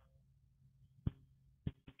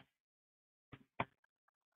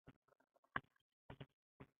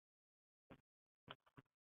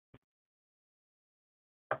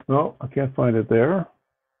 No, I can't find it there.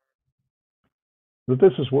 But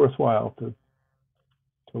this is worthwhile to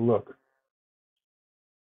look.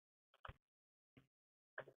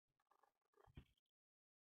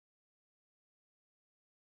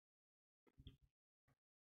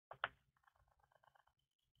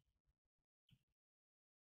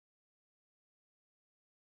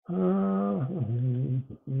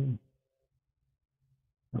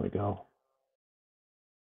 There we go.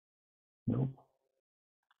 Nope.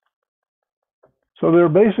 So there are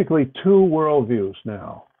basically 2 worldviews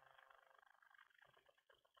now.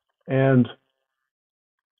 And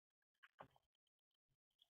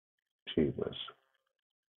gee whiz.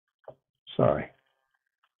 Sorry.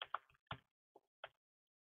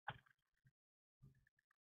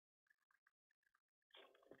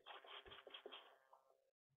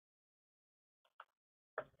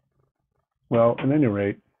 Well, at any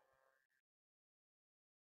rate,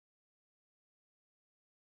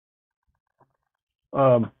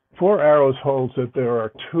 Four Arrows holds that there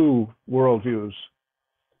are 2 worldviews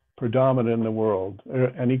predominant in the world,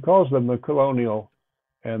 and he calls them the colonial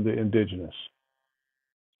and the indigenous.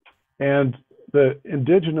 And the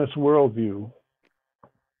indigenous worldview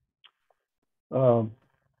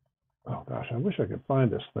Oh gosh, I wish I could find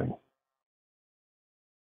this thing.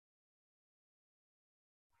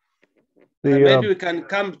 Maybe we can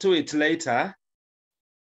come to it later.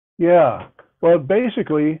 Yeah. Well,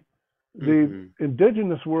 basically, the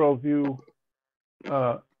indigenous worldview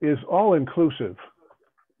is all inclusive,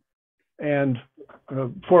 and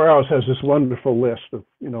 4 Hours has this wonderful list of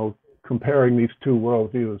comparing these two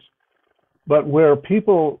worldviews. But where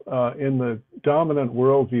people in the dominant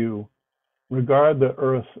worldview regard the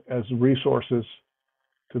earth as resources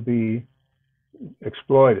to be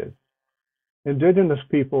exploited, indigenous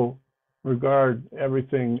people regard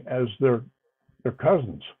everything as their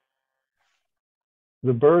cousins.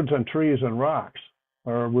 The birds and trees and rocks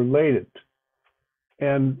are related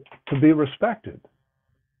and to be respected.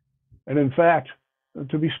 And in fact,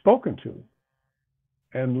 to be spoken to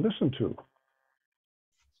and listened to.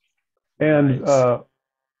 And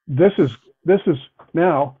this is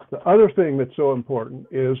now the other thing that's so important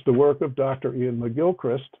is the work of Dr. Ian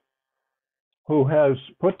McGilchrist, who has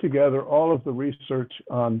put together all of the research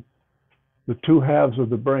on the two halves of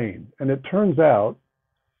the brain. And it turns out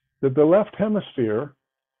that the left hemisphere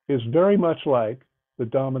is very much like the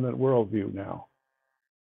dominant worldview now.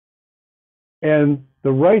 And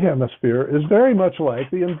the right hemisphere is very much like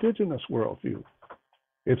the indigenous worldview.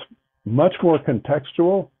 It's much more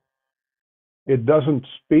contextual. It doesn't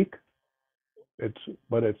speak,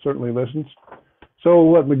 but it certainly listens. So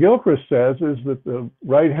what McGilchrist says is that the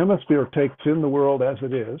right hemisphere takes in the world as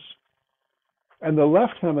it is, and the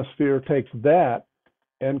left hemisphere takes that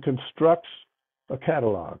and constructs a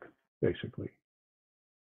catalog, basically.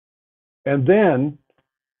 And then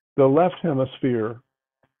the left hemisphere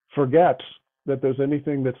forgets that there's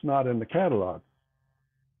anything that's not in the catalog.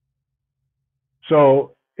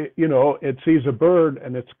 So, it sees a bird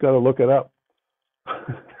and it's got to look it up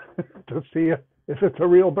to see if it's a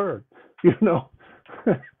real bird,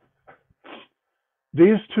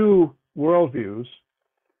 These two worldviews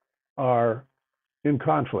are in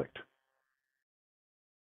conflict.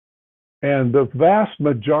 And the vast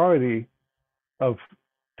majority of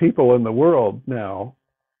people in the world now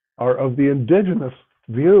are of the indigenous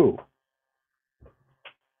view,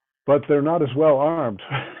 but they're not as well armed.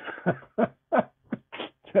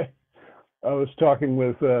 I was talking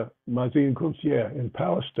with Mazin Kounsier in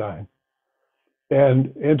Palestine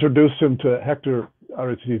and introduced him to Hector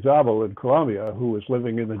Aristizabal in Colombia, who was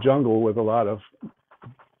living in the jungle with a lot of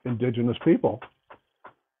indigenous people.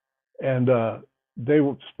 And they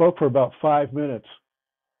spoke for about 5 minutes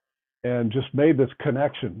and just made this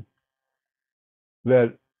connection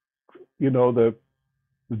that, the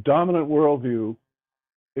dominant worldview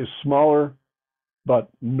is smaller, but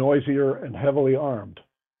noisier and heavily armed.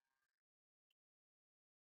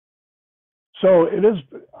 So it is,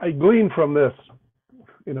 I glean from this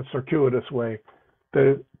in a circuitous way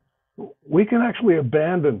that we can actually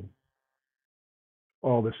abandon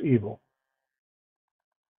all this evil.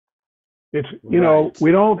 It's,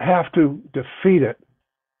 we don't have to defeat it.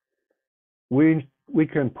 We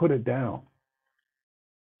can put it down.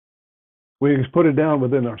 We can put it down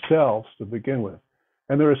within ourselves to begin with.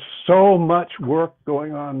 And there is so much work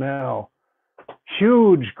going on now,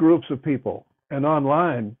 huge groups of people, and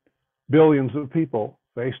online, billions of people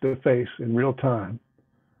face to face in real time,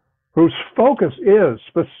 whose focus is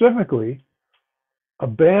specifically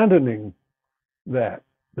abandoning that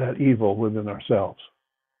evil within ourselves.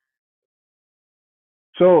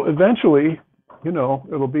 So eventually,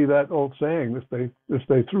 it'll be that old saying, if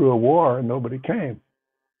they threw a war and nobody came.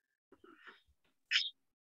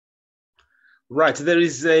 Right. There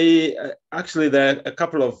is actually there are a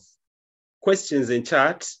couple of questions in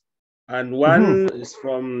chat, and one is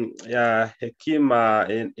from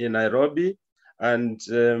Hekima in Nairobi, and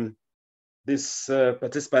this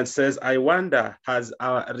participant says, "I wonder, has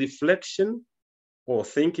our reflection or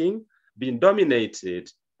thinking been dominated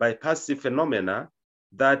by passive phenomena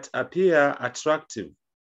that appear attractive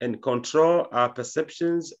and control our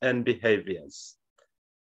perceptions and behaviors?"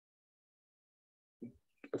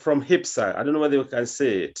 From Hipsa, I don't know whether you can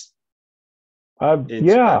say it.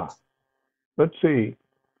 Yeah. Let's see.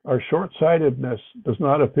 Our short-sightedness does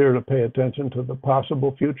not appear to pay attention to the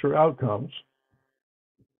possible future outcomes.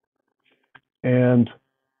 And,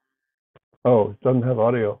 it doesn't have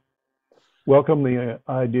audio. Welcome the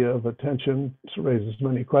idea of attention. This raises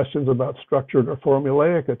many questions about structured or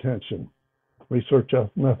formulaic attention. Research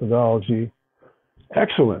methodology.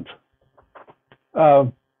 Excellent.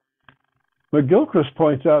 McGilchrist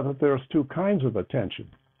points out that there's two kinds of attention,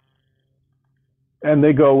 and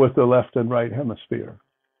they go with the left and right hemisphere.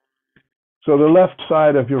 So the left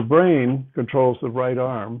side of your brain controls the right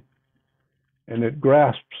arm, and it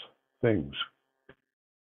grasps things.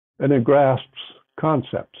 and it grasps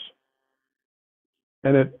concepts.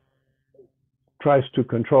 And it tries to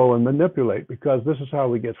control and manipulate, because this is how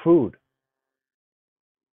we get food.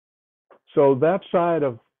 So that side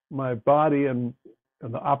of my body and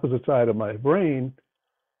the opposite side of my brain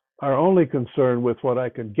are only concerned with what I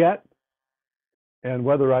can get and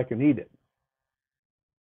whether I can eat it,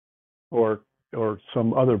 or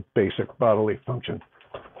some other basic bodily function.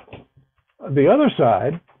 The other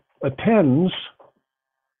side attends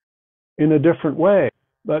in a different way.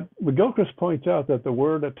 But McGilchrist points out that the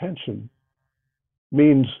word attention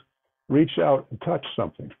means reach out and touch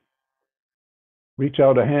something, reach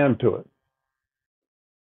out a hand to it.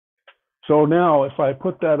 So now if I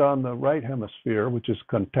put that on the right hemisphere, which is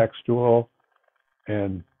contextual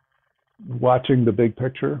and watching the big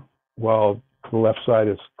picture, while the left side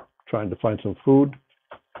is trying to find some food,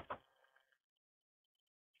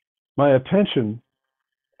 my attention,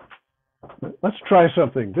 let's try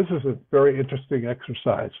something. This is a very interesting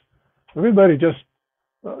exercise. Everybody just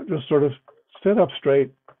sort of sit up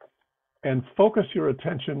straight and focus your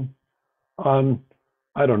attention on,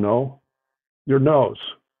 I don't know, your nose.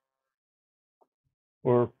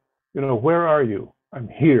 Or, you know, where are you? I'm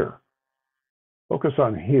here. Focus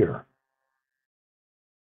on here.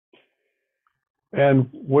 And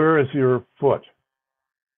where is your foot?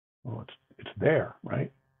 Well, it's there,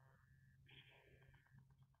 right?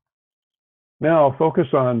 Now focus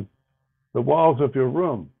on the walls of your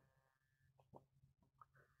room.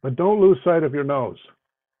 But don't lose sight of your nose.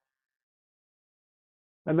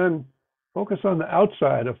 And then focus on the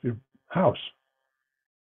outside of your house.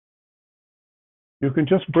 You can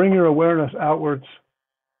just bring your awareness outwards,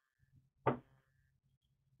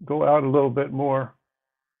 go out a little bit more.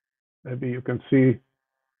 Maybe you can see,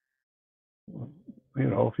 you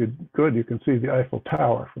know, if you're good, you can see the Eiffel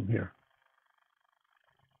Tower from here.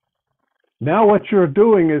 Now what you're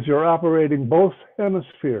doing is you're operating both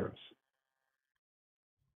hemispheres.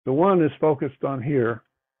 The one is focused on here,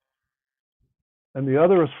 and the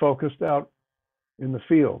other is focused out in the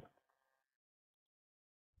field.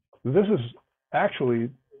 This is actually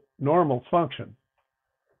normal function.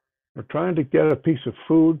 We're trying to get a piece of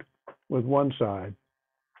food with one side,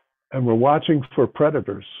 and we're watching for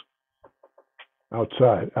predators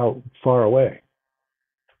outside, out far away.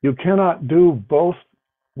 You cannot do both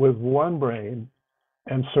with one brain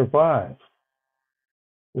and survive.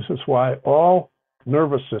 This is why all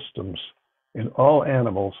nervous systems in all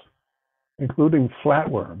animals, including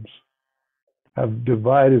flatworms, have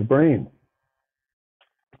divided brain.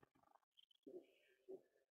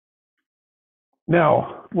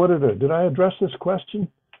 Now, what did I address this question?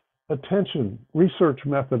 Attention, research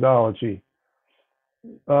methodology.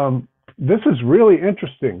 This is really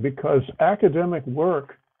interesting because academic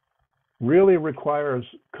work really requires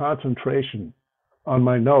concentration on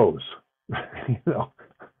my nose, you know,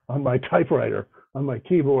 on my typewriter, on my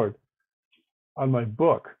keyboard, on my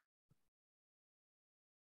book.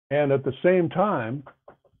 And at the same time,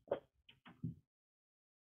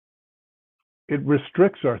 it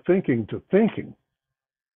restricts our thinking to thinking,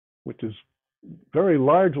 which is very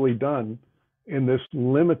largely done in this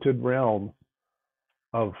limited realm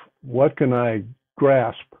of what can I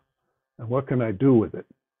grasp and what can I do with it.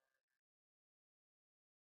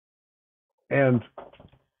 And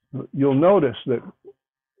you'll notice that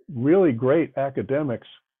really great academics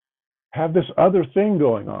have this other thing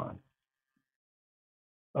going on.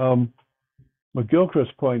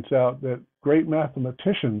 McGilchrist points out that great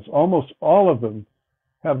mathematicians, almost all of them,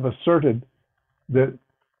 have asserted that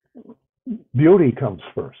beauty comes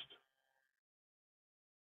first.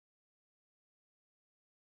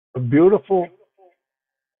 A beautiful,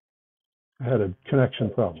 I had a connection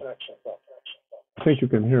problem. I think you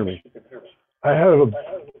can hear me. I have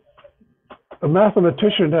a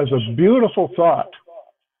mathematician has a beautiful thought.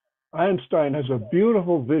 Einstein has a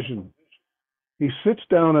beautiful vision. He sits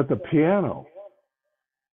down at the piano.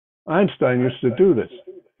 Einstein used to do this.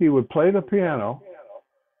 He would play the piano,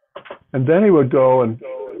 and then he would go and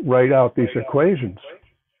write out these equations.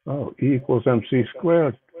 Oh, E equals mc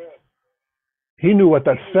squared. He knew what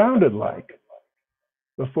that sounded like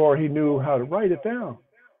before he knew how to write it down.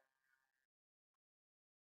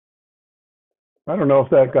 I don't know if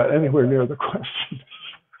that got anywhere near the question.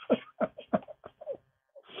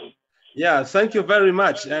 Yeah, thank you very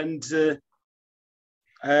much. And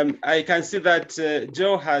I can see that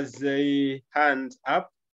Joe has a hand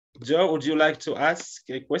up. Joe, would you like to ask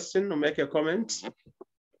a question or make a comment?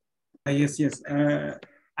 Yes.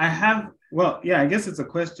 I have, well, yeah, I guess it's a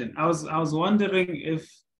question. I was wondering if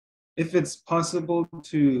it's possible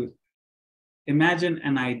to imagine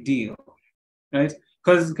an ideal, right?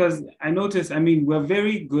 Because I noticed, I mean, we're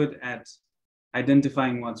very good at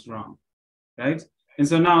identifying what's wrong, right? And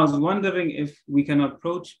so now I was wondering if we can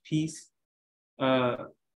approach peace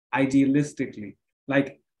idealistically.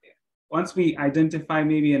 Like once we identify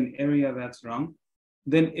maybe an area that's wrong,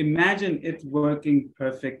 then imagine it working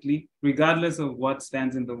perfectly, regardless of what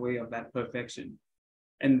stands in the way of that perfection.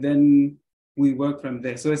 And then we work from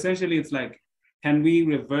there. So essentially it's like, can we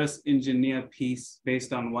reverse engineer peace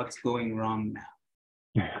based on what's going wrong now?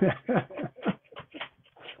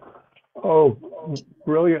 Oh,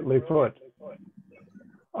 brilliantly put.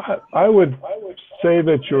 I would say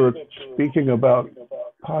that you're speaking about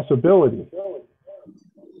possibility.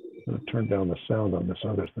 I'm going to turn down the sound on this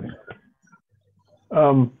other thing.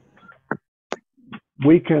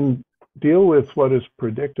 We can deal with what is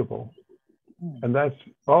predictable, and that's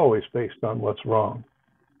always based on what's wrong.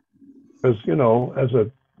 Because, you know, as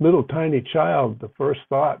a little tiny child, the first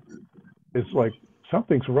thought is like,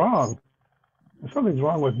 something's wrong. Something's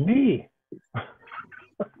wrong with me.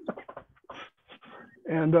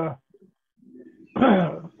 And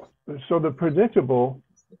so the predictable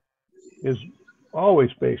is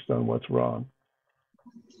always based on what's wrong.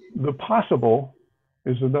 The possible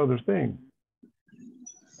is another thing.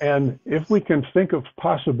 And if we can think of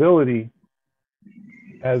possibility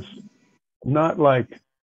as not like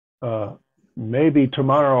maybe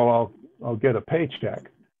tomorrow I'll get a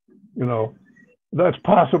paycheck, you know, that's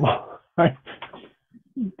possible.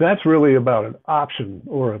 That's really about an option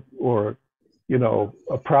or you know,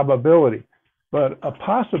 a probability. But a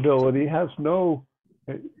possibility has no,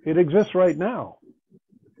 it exists right now.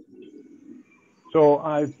 So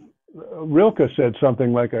Rilke said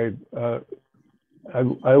something like, I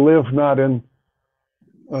live not in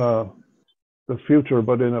the future,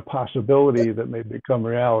 but in a possibility that may become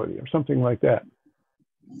reality, or something like that.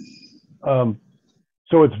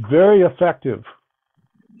 So it's very effective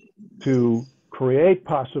to create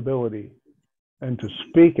possibility and to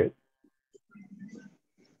speak it,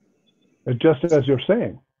 just as you're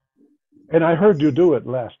saying. And I heard you do it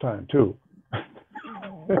last time too.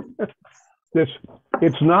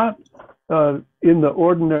 It's not in the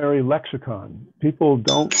ordinary lexicon. People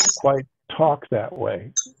don't quite talk that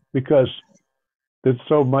way because it's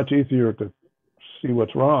so much easier to see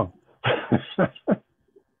what's wrong.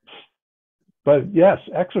 But yes,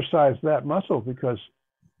 exercise that muscle, because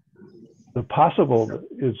the possible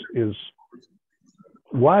is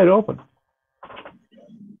wide open.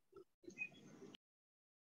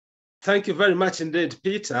 Thank you very much indeed,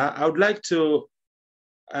 Peter. I would like to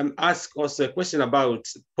ask also a question about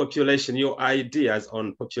population, your ideas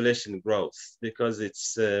on population growth, because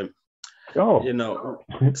it's you know,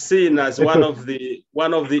 seen as one of the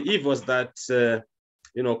evils that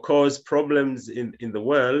you know, cause problems in the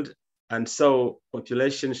world, and so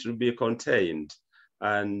population should be contained.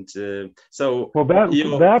 And so, well,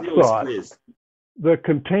 that thought, please. The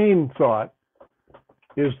contained thought,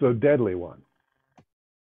 is the deadly one.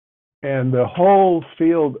 And the whole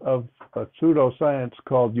field of pseudoscience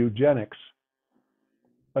called eugenics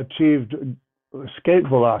achieved escape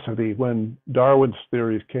velocity when Darwin's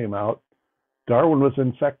theories came out. Darwin was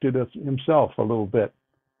infected himself a little bit.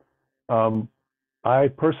 I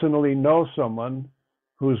personally know someone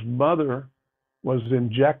whose mother was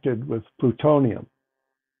injected with plutonium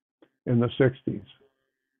in the 60s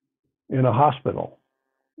in a hospital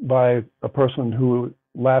by a person who,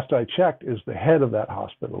 last I checked, is the head of that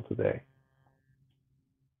hospital today.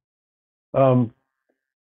 The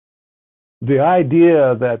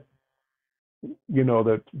idea that, you know,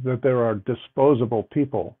 that there are disposable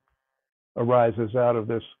people arises out of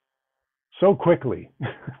this so quickly.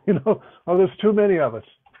 You know, oh, there's too many of us.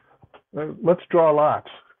 Let's draw lots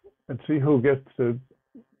and see who gets to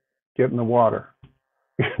get in the water.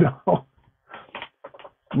 You know.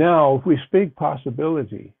 Now, if we speak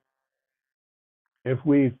possibility, if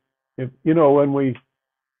you know, when we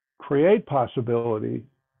create possibility,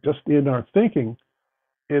 just in our thinking,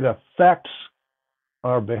 it affects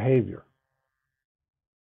our behavior.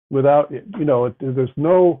 Without, you know, there's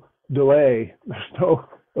no delay, there's no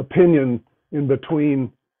opinion in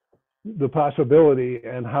between the possibility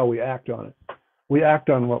and how we act on it. We act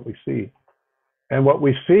on what we see. And what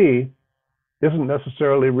we see isn't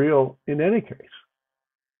necessarily real in any case.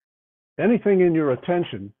 Anything in your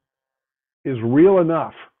attention is real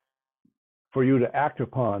enough for you to act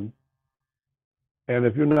upon. And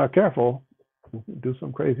if you're not careful, you can do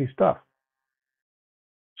some crazy stuff.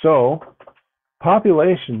 So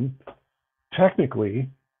population technically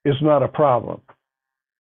is not a problem.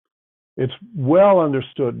 It's well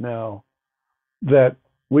understood now that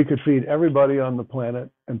we could feed everybody on the planet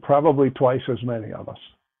and probably twice as many of us.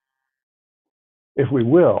 if we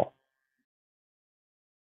will.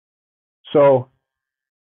 So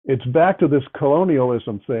it's back to this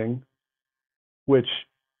colonialism thing, which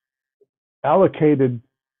allocated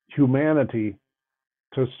humanity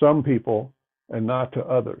to some people and not to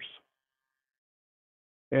others.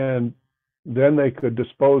 And then they could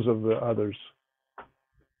dispose of the others.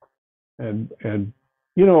 And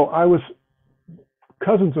you know,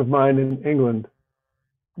 cousins of mine in England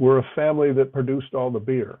were a family that produced all the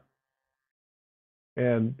beer.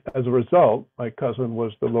 And as a result, my cousin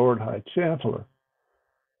was the Lord High Chancellor.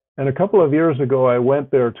 And a couple of years ago, I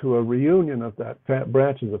went there to a reunion of that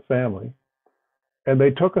branch of the family. And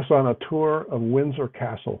they took us on a tour of Windsor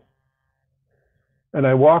Castle. And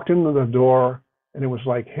I walked into the door, and it was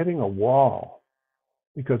like hitting a wall,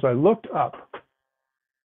 because I looked up,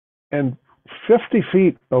 and 50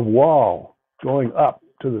 feet of wall going up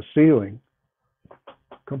to the ceiling,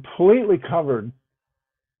 completely covered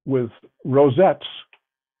with rosettes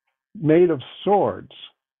made of swords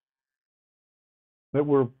that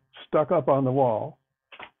were stuck up on the wall.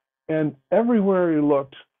 And everywhere you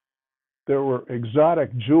looked, there were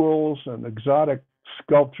exotic jewels and exotic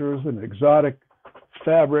sculptures and exotic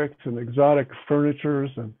fabrics and exotic furnitures,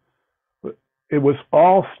 and it was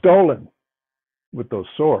all stolen with those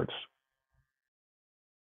swords.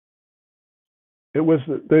 It was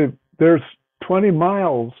there's 20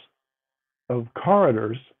 miles of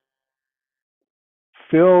corridors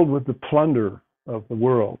filled with the plunder of the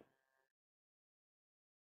world,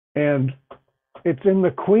 and it's in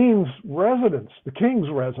the Queen's residence, the King's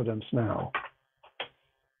residence now.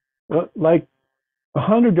 Like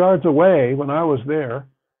 100 yards away, when I was there,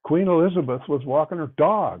 Queen Elizabeth was walking her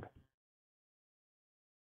dog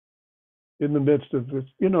in the midst of this,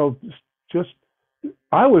 you know, just,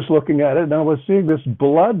 I was looking at it and I was seeing this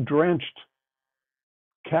blood-drenched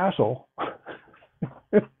castle.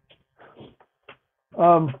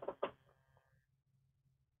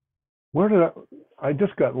 Where did I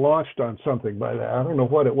just got launched on something by that. I don't know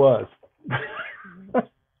what it was.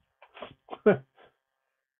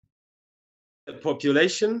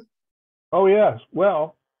 Population? Oh, yes.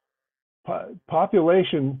 Well,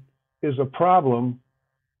 population is a problem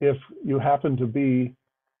if you happen to be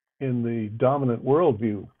in the dominant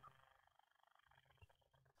worldview.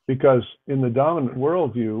 Because in the dominant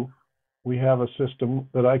worldview, we have a system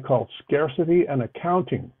that I call scarcity and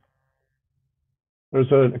accounting.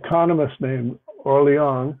 There's an economist named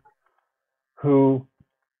Orleans who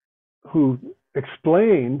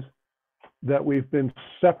explained that we've been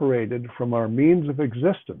separated from our means of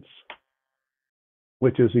existence,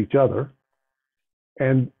 which is each other,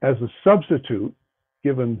 and as a substitute,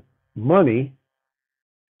 given money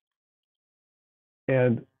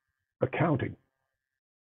and accounting.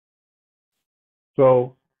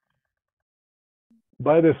 So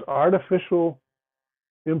by this artificial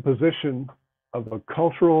imposition of a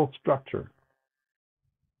cultural structure,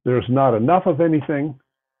 there's not enough of anything,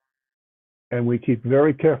 and we keep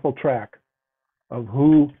very careful track of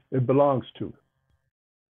who it belongs to.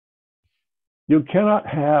 You cannot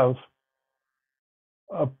have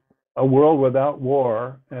a world without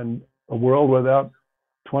war and a world without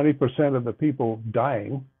 20% of the people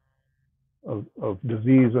dying of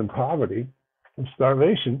disease and poverty and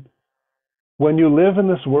starvation when you live in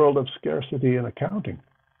this world of scarcity and accounting.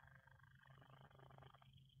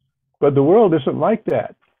 But the world isn't like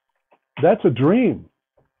that. That's a dream.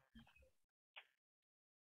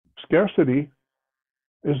 Scarcity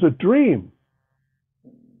is a dream.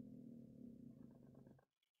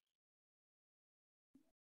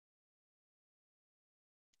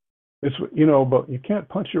 It's, you know, but you can't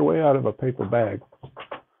punch your way out of a paper bag.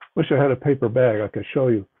 Wish I had a paper bag I could show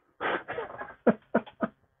you.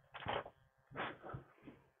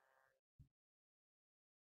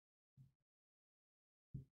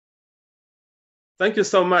 Thank you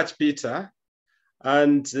so much, Peter.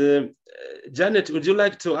 And Janet, would you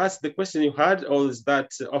like to ask the question you had, or is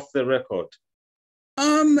that off the record?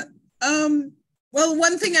 Well,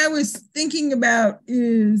 one thing I was thinking about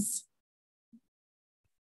is,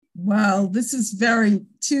 wow, this is very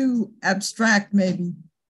too abstract, maybe.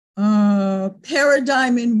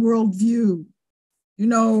 Paradigm in worldview, you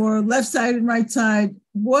know, or left side and right side.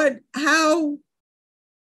 How,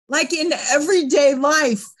 like in everyday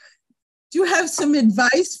life, do you have some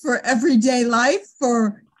advice for everyday life,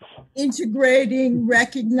 for integrating,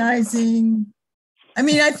 recognizing? I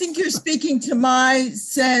mean, I think you're speaking to my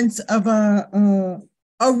sense of a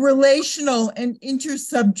relational and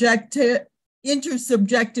intersubjective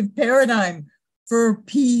paradigm for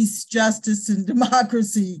peace, justice, and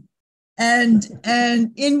democracy, and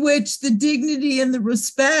in which the dignity and the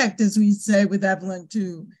respect, as we say with Evelyn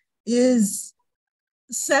too, is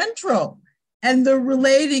central. And the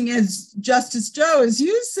relating, as Justice Joe, as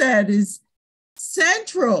you said, is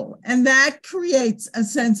central. And that creates a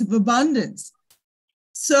sense of abundance.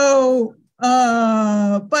 So,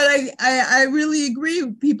 but I really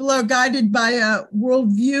agree. People are guided by a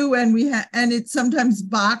worldview, and it sometimes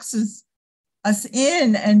boxes us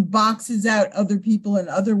in and boxes out other people and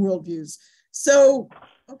other worldviews. So,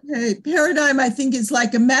 okay, paradigm, I think, is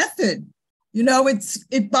like a method. You know,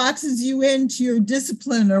 it boxes you into your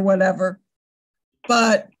discipline or whatever.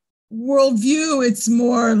 But worldview, it's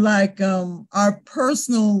more like our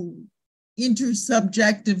personal,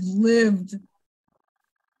 intersubjective, lived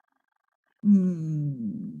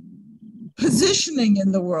positioning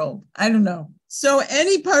in the world. I don't know. So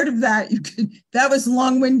any part of that you could, that was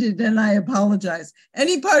long-winded and I apologize.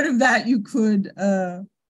 Any part of that you could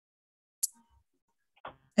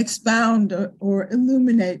expound or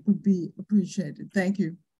illuminate would be appreciated. Thank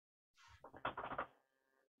you.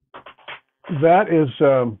 That is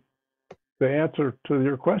the answer to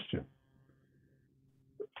your question.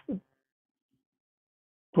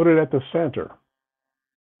 Put it at the center.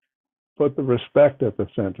 Put the respect at the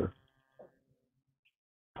center.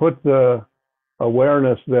 Put the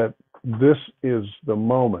awareness that this is the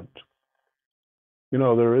moment. You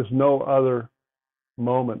know, there is no other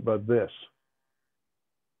moment but this.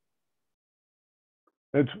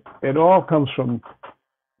 It all comes from,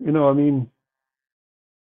 you know, I mean,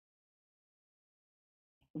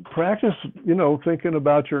 practice, you know, thinking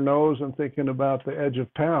about your nose and thinking about the edge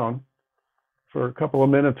of town for a couple of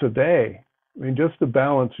minutes a day. I mean, just to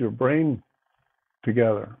balance your brain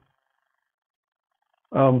together.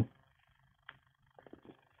 I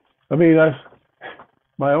mean,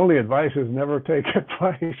 my only advice is never take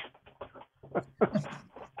advice.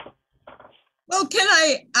 Well, can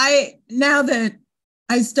I now that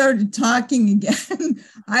I started talking again,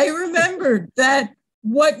 I remembered that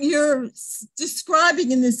what you're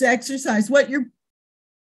describing in this exercise, what you're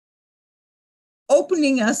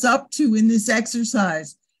opening us up to in this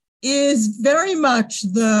exercise is very much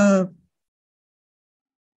the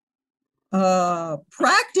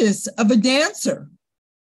practice of a dancer,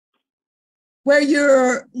 where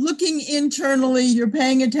you're looking internally, you're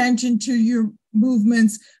paying attention to your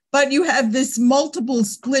movements, but you have this multiple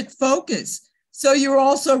split focus. So you're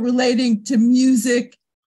also relating to music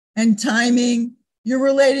and timing, you're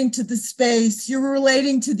relating to the space, you're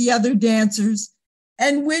relating to the other dancers.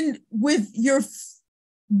 And within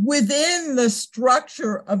the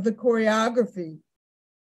structure of the choreography,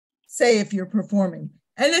 say if you're performing,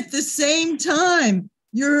 and at the same time,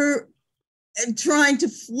 you're trying to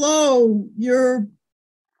flow your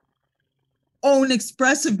own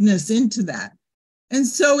expressiveness into that. And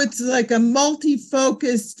so it's like a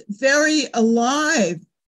multi-focused, very alive,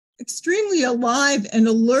 extremely alive and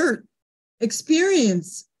alert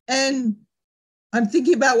experience. And I'm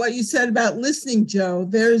thinking about what you said about listening, Joe.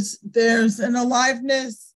 There's an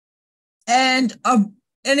aliveness and an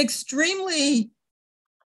extremely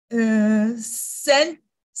sentient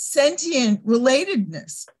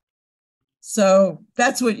relatedness. So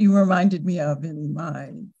that's what you reminded me of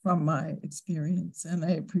from my experience, and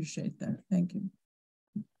I appreciate that. Thank you.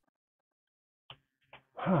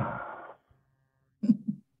 I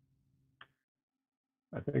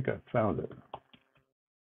think I found it.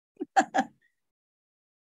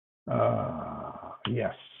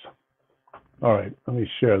 Yes. All right, let me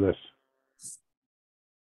share this.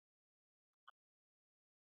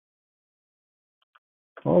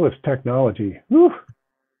 All this technology. Whew.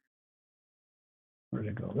 Where'd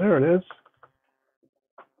it go? There it is.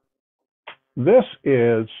 This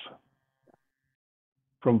is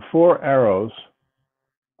from Four Arrows,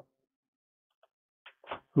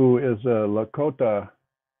 who is a Lakota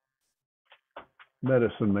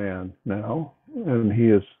medicine man now, and he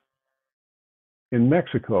is in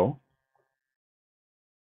Mexico.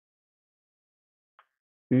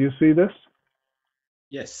 Do you see this?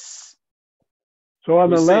 Yes. So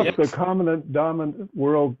on the left, the yes. common dominant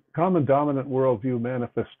worldview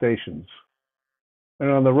manifestations.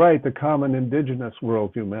 And on the right, the common indigenous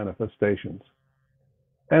worldview manifestations.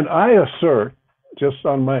 And I assert, just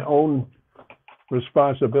on my own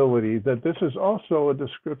responsibility, that this is also a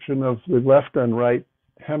description of the left and right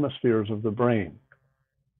hemispheres of the brain.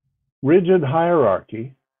 Rigid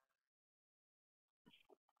hierarchy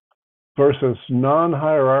versus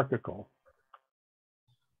non-hierarchical,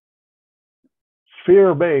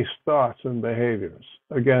 fear-based thoughts and behaviors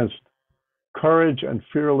against courage and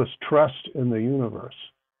fearless trust in the universe.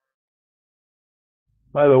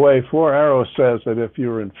 By the way, Four Arrows says that if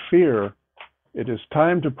you're in fear, it is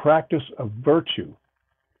time to practice a virtue.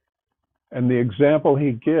 And the example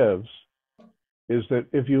he gives is that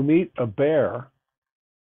if you meet a bear,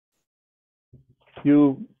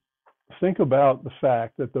 you think about the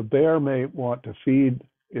fact that the bear may want to feed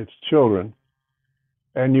its children,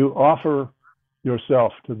 and you offer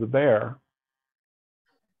yourself to the bear.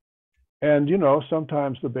 And, you know,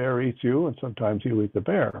 sometimes the bear eats you and sometimes you eat the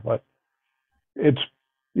bear. But it's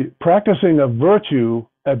practicing a virtue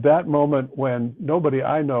at that moment when nobody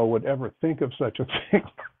I know would ever think of such a thing.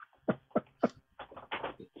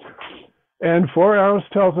 And 4 Hours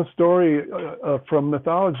tells a story from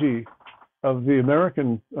mythology of the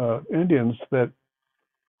American Indians that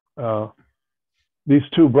these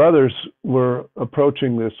two brothers were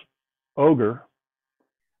approaching this ogre,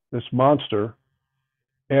 this monster,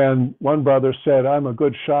 and one brother said, "I'm a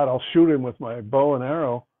good shot, I'll shoot him with my bow and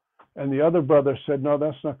arrow." And the other brother said, "No,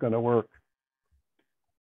 that's not going to work.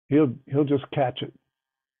 He'll just catch it.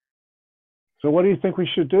 So what do you think we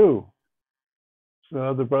should do?" So the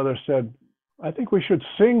other brother said, "I think we should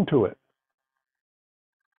sing to it."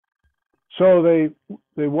 So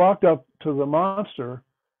they walked up to the monster,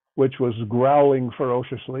 which was growling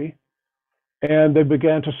ferociously, and they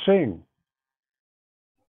began to sing.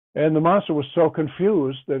 And the monster was so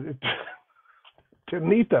confused that it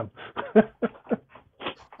didn't eat them.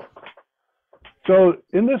 So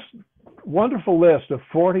in this wonderful list of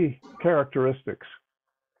 40 characteristics,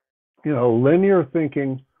 you know, linear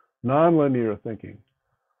thinking, nonlinear thinking,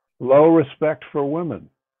 low respect for women,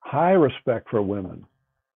 high respect for women,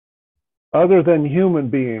 other than human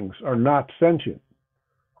beings are not sentient.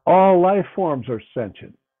 All life forms are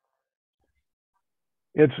sentient.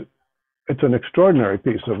 It's an extraordinary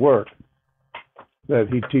piece of work that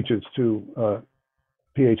he teaches to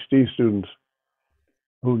PhD students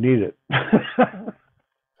who need it.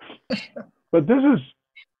 But this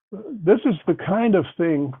is the kind of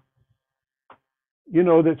thing, you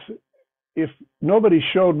know, that's, if nobody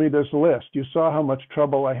showed me this list, you saw how much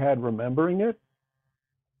trouble I had remembering it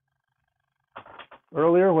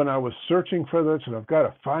earlier when I was searching for this, and I've got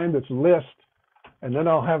to find this list and then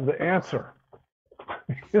I'll have the answer.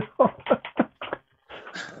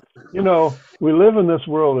 You know, we live in this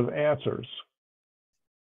world of answers.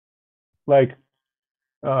 Like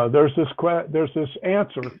there's this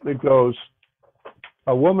answer that goes,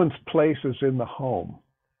 a woman's place is in the home.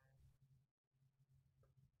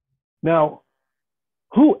 Now,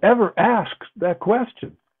 who ever asks that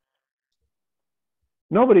question?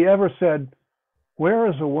 Nobody ever said, where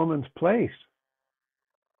is a woman's place?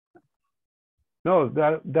 No,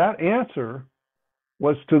 that answer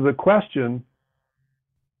was to the question,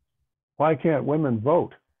 why can't women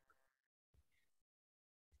vote?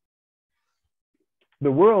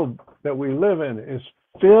 The world that we live in is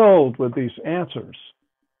filled with these answers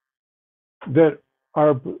that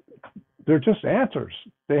they're just answers.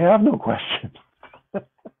 They have no question.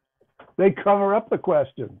 They cover up the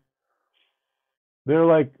question. They're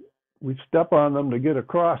like, we step on them to get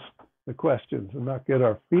across the questions and not get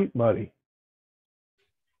our feet muddy.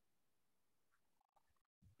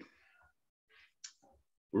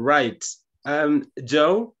 Right.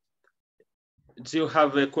 Joe, do you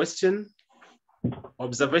have a question,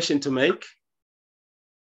 observation to make?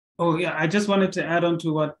 Oh yeah, I just wanted to add on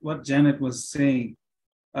to what Janet was saying.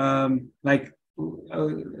 I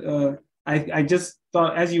just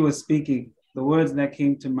thought as you were speaking, the words that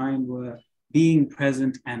came to mind were being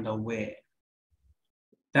present and aware.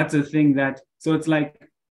 That's a thing that, so it's like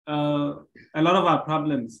a lot of our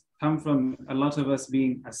problems come from a lot of us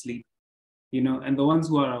being asleep, you know, and the ones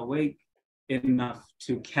who are awake enough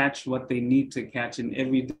to catch what they need to catch in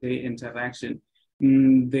everyday interaction,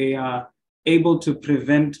 they are able to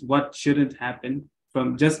prevent what shouldn't happen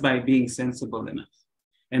from just by being sensible enough.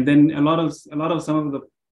 And then a lot of some of the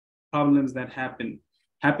problems that happen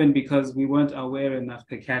because we weren't aware enough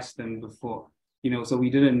to catch them before, you know, so we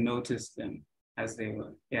didn't notice them as they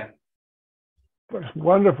were. Yeah.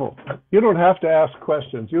 Wonderful. You don't have to ask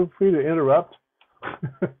questions. You're free to interrupt.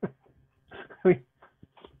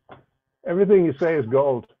 Everything you say is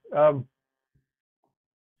gold.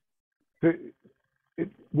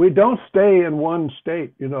 We don't stay in one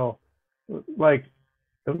state, you know, like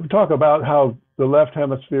we talk about how the left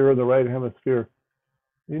hemisphere or the right hemisphere,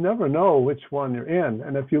 you never know which one you're in.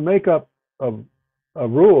 And if you make up a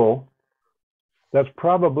rule, that's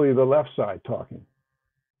probably the left side talking.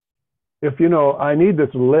 If, you know, I need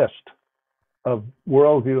this list of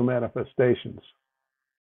worldview manifestations,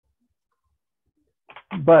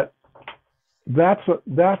 but that's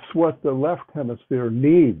what the left hemisphere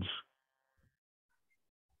needs.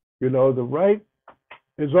 You know, the right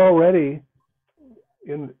is already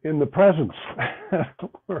in the presence,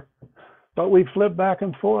 but we flip back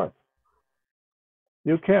and forth.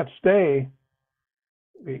 You can't stay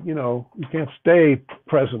you can't stay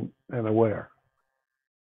present and aware.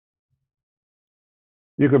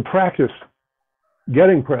 You can practice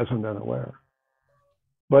getting present and aware,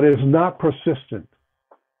 but it's not persistent.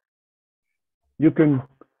 You can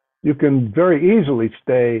very easily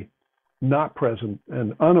stay not present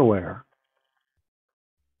and unaware.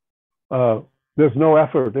 There's no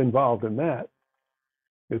effort involved in that.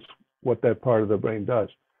 It's what that part of the brain does.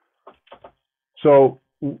 So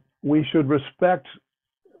we should respect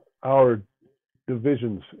our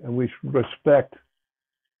divisions, and we should respect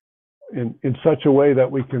in such a way that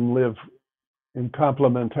we can live in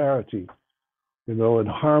complementarity, in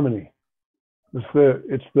harmony.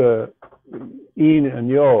 It's the yin and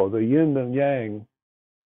yo, the yin and yang.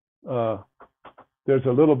 There's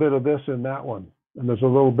a little bit of this in that one, and there's a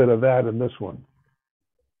little bit of that in this one,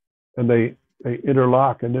 and they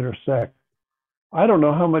interlock and intersect. I don't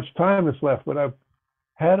know how much time is left, but I've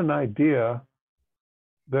had an idea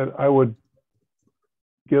that I would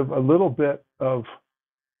give a little bit of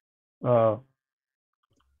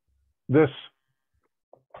this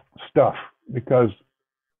stuff, because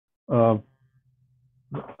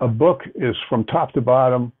a book is from top to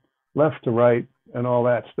bottom, left to right, and all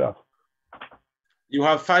that stuff. You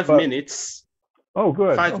have 5 minutes. Oh,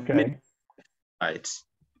 good. 5 minutes. Right.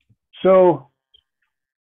 So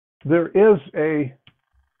there is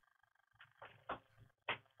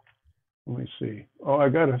let me see. Oh, I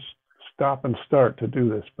got to stop and start to do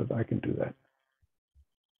this, but I can do that.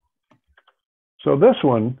 So this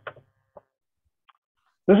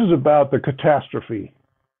is about the catastrophe.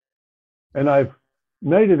 And I've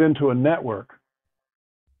made it into a network.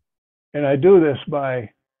 And I do this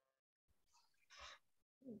by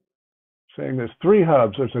saying there's 3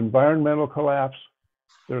 hubs. There's environmental collapse,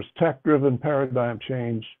 there's tech-driven paradigm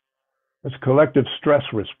change, there's collective stress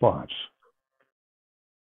response.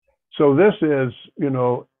 So this is,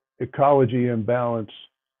 ecology imbalance,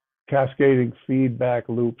 cascading feedback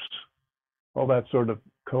loops, all that sort of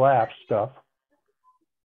collapse stuff.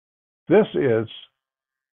 This is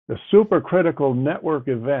the supercritical network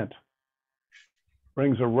event,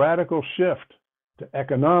 brings a radical shift to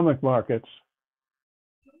economic markets,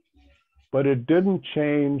 but it didn't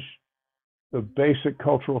change the basic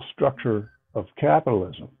cultural structure of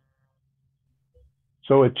capitalism.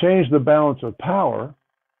 So it changed the balance of power,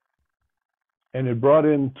 and it brought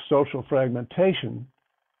in social fragmentation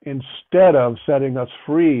instead of setting us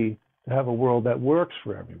free to have a world that works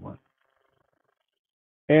for everyone.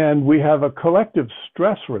 And we have a collective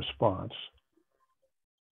stress response,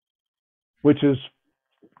 which is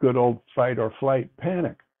good old fight or flight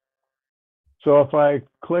panic. So if I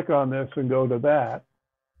click on this and go to that,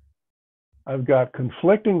 I've got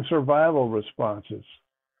conflicting survival responses,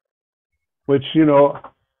 which,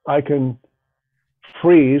 I can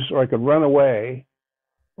freeze, or I can run away,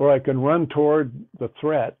 or I can run toward the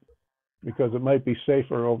threat because it might be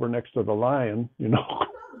safer over next to the lion,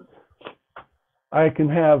 I can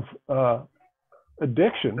have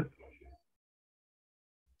addiction.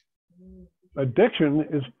 Addiction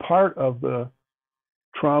is part of the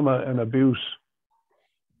trauma and abuse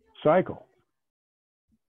cycle.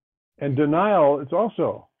 And denial is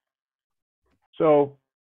also. So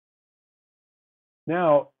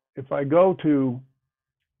now, if I go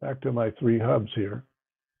back to my 3 hubs here,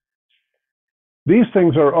 these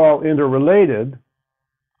things are all interrelated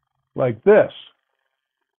like this.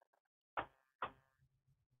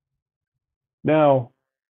 Now,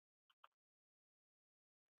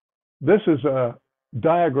 this is a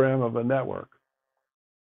diagram of a network.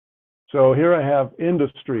 So here I have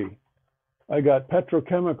industry. I got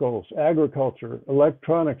petrochemicals, agriculture,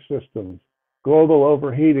 electronic systems, global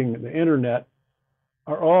overheating, and the internet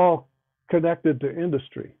are all connected to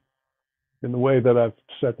industry in the way that I've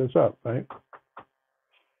set this up, right?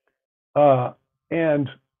 And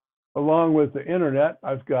along with the internet,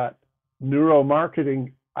 I've got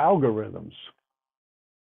neuromarketing algorithms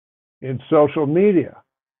in social media,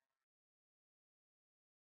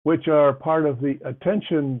 which are part of the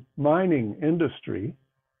attention mining industry,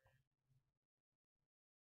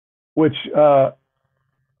 which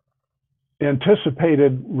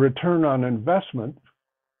anticipated return on investment,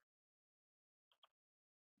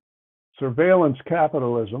 surveillance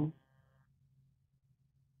capitalism.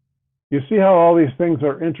 You see how all these things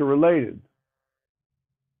are interrelated.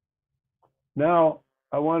 Now,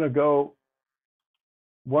 I want to go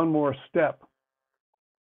one more step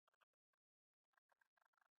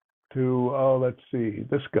to, let's see,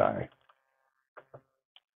 this guy.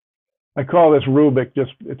 I call this Rubik,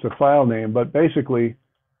 it's a file name, but basically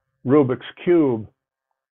Rubik's Cube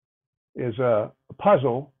is a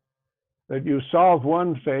puzzle that you solve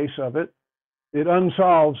one face of it it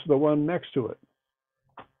unsolves the one next to it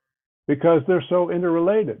because they're so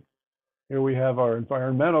interrelated. Here we have our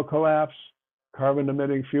environmental collapse, carbon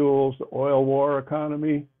emitting fuels, the oil war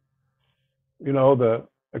economy, you know, the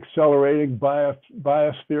accelerating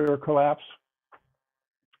biosphere collapse.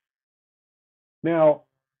 Now,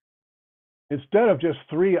 instead of just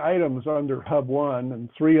 3 items under hub 1 and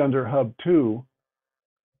 3 under hub 2,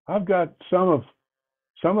 I've got some of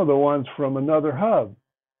the ones from another hub.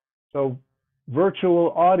 So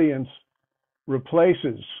virtual audience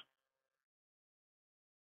replaces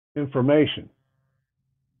information.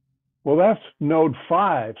 Well, that's node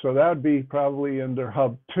 5, so that would be probably under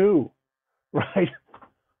hub 2, right?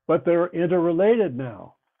 But they're interrelated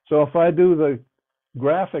now. So if I do the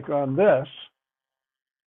graphic on this,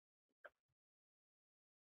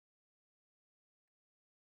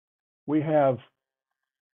 we have,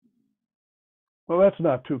 well, that's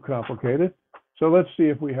not too complicated. So let's see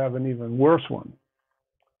if we have an even worse one.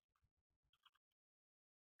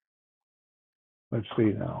 Let's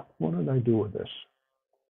see now. What did I do with this?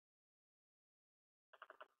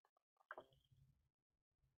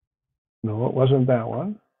 No, it wasn't that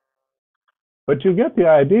one. But you get the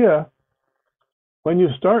idea. When you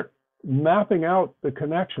start mapping out the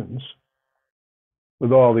connections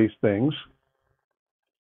with all these things,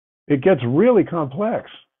 it gets really complex.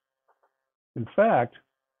 In fact,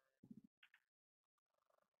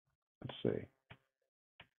 let's see.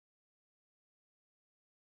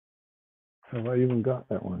 Have I even got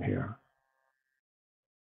that one here?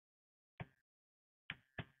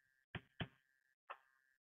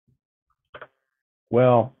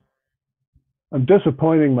 Well, I'm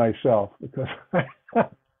disappointing myself because I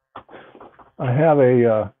have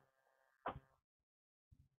a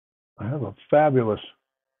fabulous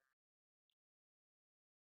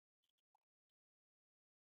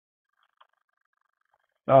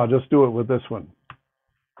I'll just do it with this one.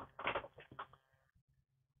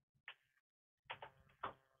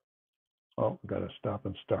 Oh, got to stop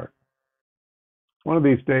and start. One of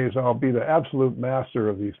these days, I'll be the absolute master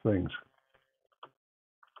of these things.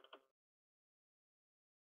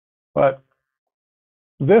 But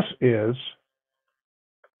this is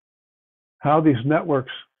how these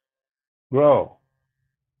networks grow.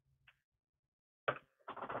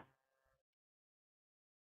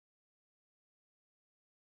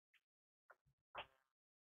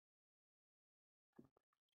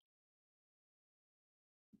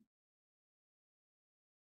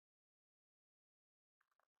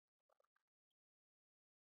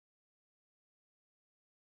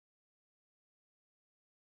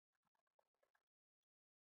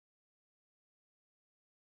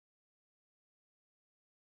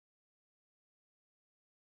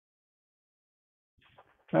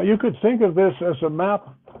 Now, you could think of this as a map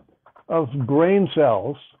of brain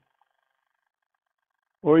cells,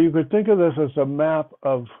 or you could think of this as a map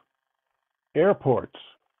of airports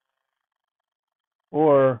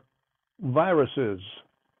or viruses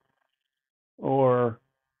or,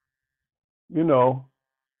 you know,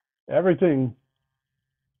 everything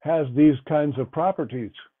has these kinds of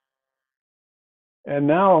properties. And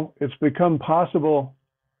now it's become possible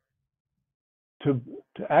to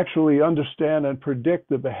actually understand and predict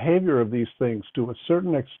the behavior of these things to a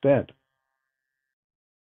certain extent.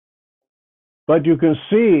 But you can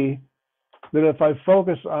see that if I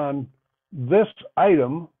focus on this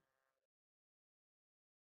item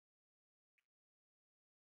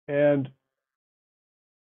and,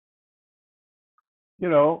 you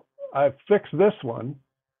know, I fix this one,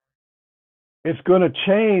 it's going to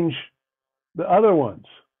change the other ones.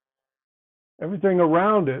 Everything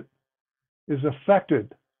around it is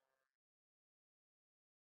affected.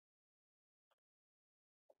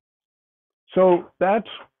 So that's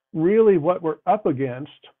really what we're up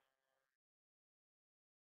against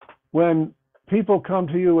when people come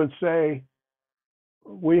to you and say,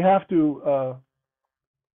 we have to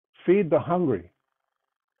feed the hungry.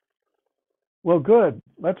 Well, good.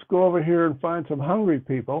 Let's go over here and find some hungry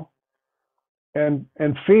people and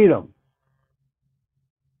feed them.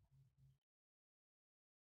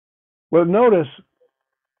 Well, notice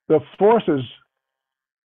the forces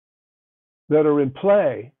that are in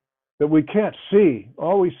play that we can't see.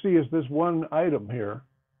 All we see is this one item here.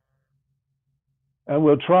 And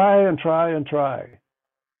we'll try and try and try.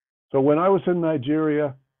 So when I was in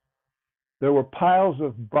Nigeria, there were piles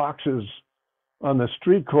of boxes on the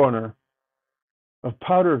street corner of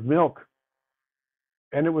powdered milk.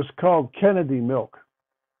 And it was called Kennedy milk.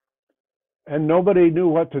 And nobody knew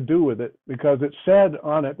what to do with it because it said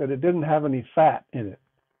on it that it didn't have any fat in it.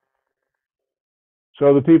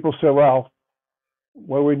 So the people said, well,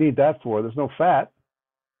 what do we need that for? There's no fat.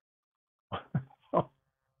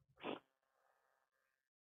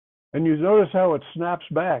 And you notice how it snaps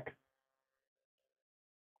back.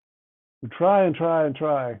 You try and try and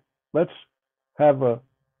try. Let's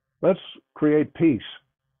create peace,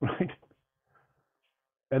 right?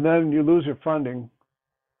 And then you lose your funding,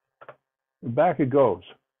 and back it goes.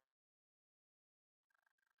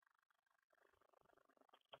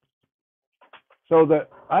 So the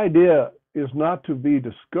idea is not to be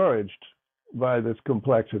discouraged by this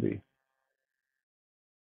complexity.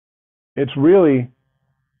 It's really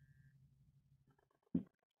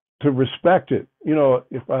to respect it. You know,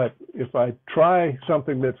 if I try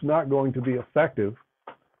something that's not going to be effective,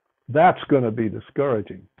 that's going to be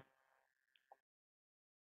discouraging.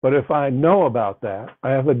 But if I know about that, I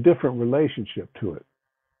have a different relationship to it.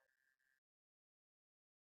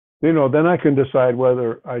 You know, then I can decide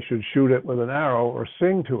whether I should shoot it with an arrow or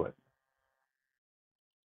sing to it.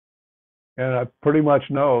 And I pretty much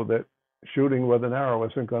know that shooting with an arrow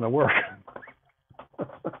isn't going to work.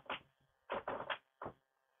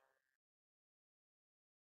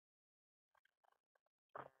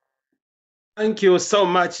 Thank you so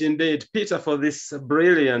much indeed, Peter, for this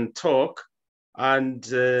brilliant talk. And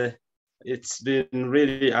it's been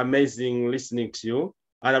really amazing listening to you.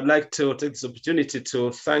 And I'd like to take this opportunity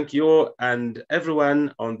to thank you and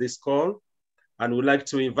everyone on this call. And would like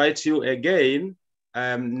to invite you again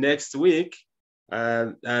next week.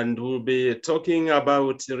 And we'll be talking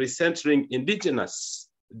about recentering indigenous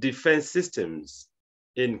defense systems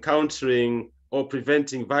in countering or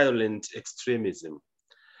preventing violent extremism.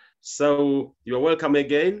 So you're welcome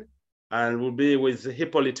again, and we'll be with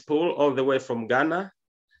Hippolyte Poole all the way from Ghana.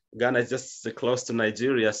 Ghana is just close to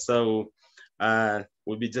Nigeria, so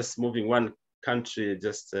we'll be just moving one country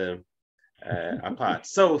just apart.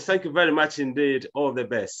 So thank you very much indeed. All the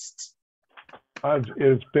best.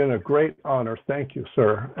 It's been a great honor. Thank you,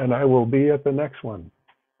 sir. And I will be at the next one.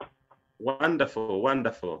 Wonderful,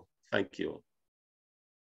 wonderful. Thank you.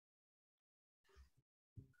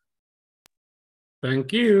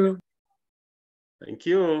 Thank you. Thank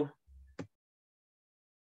you.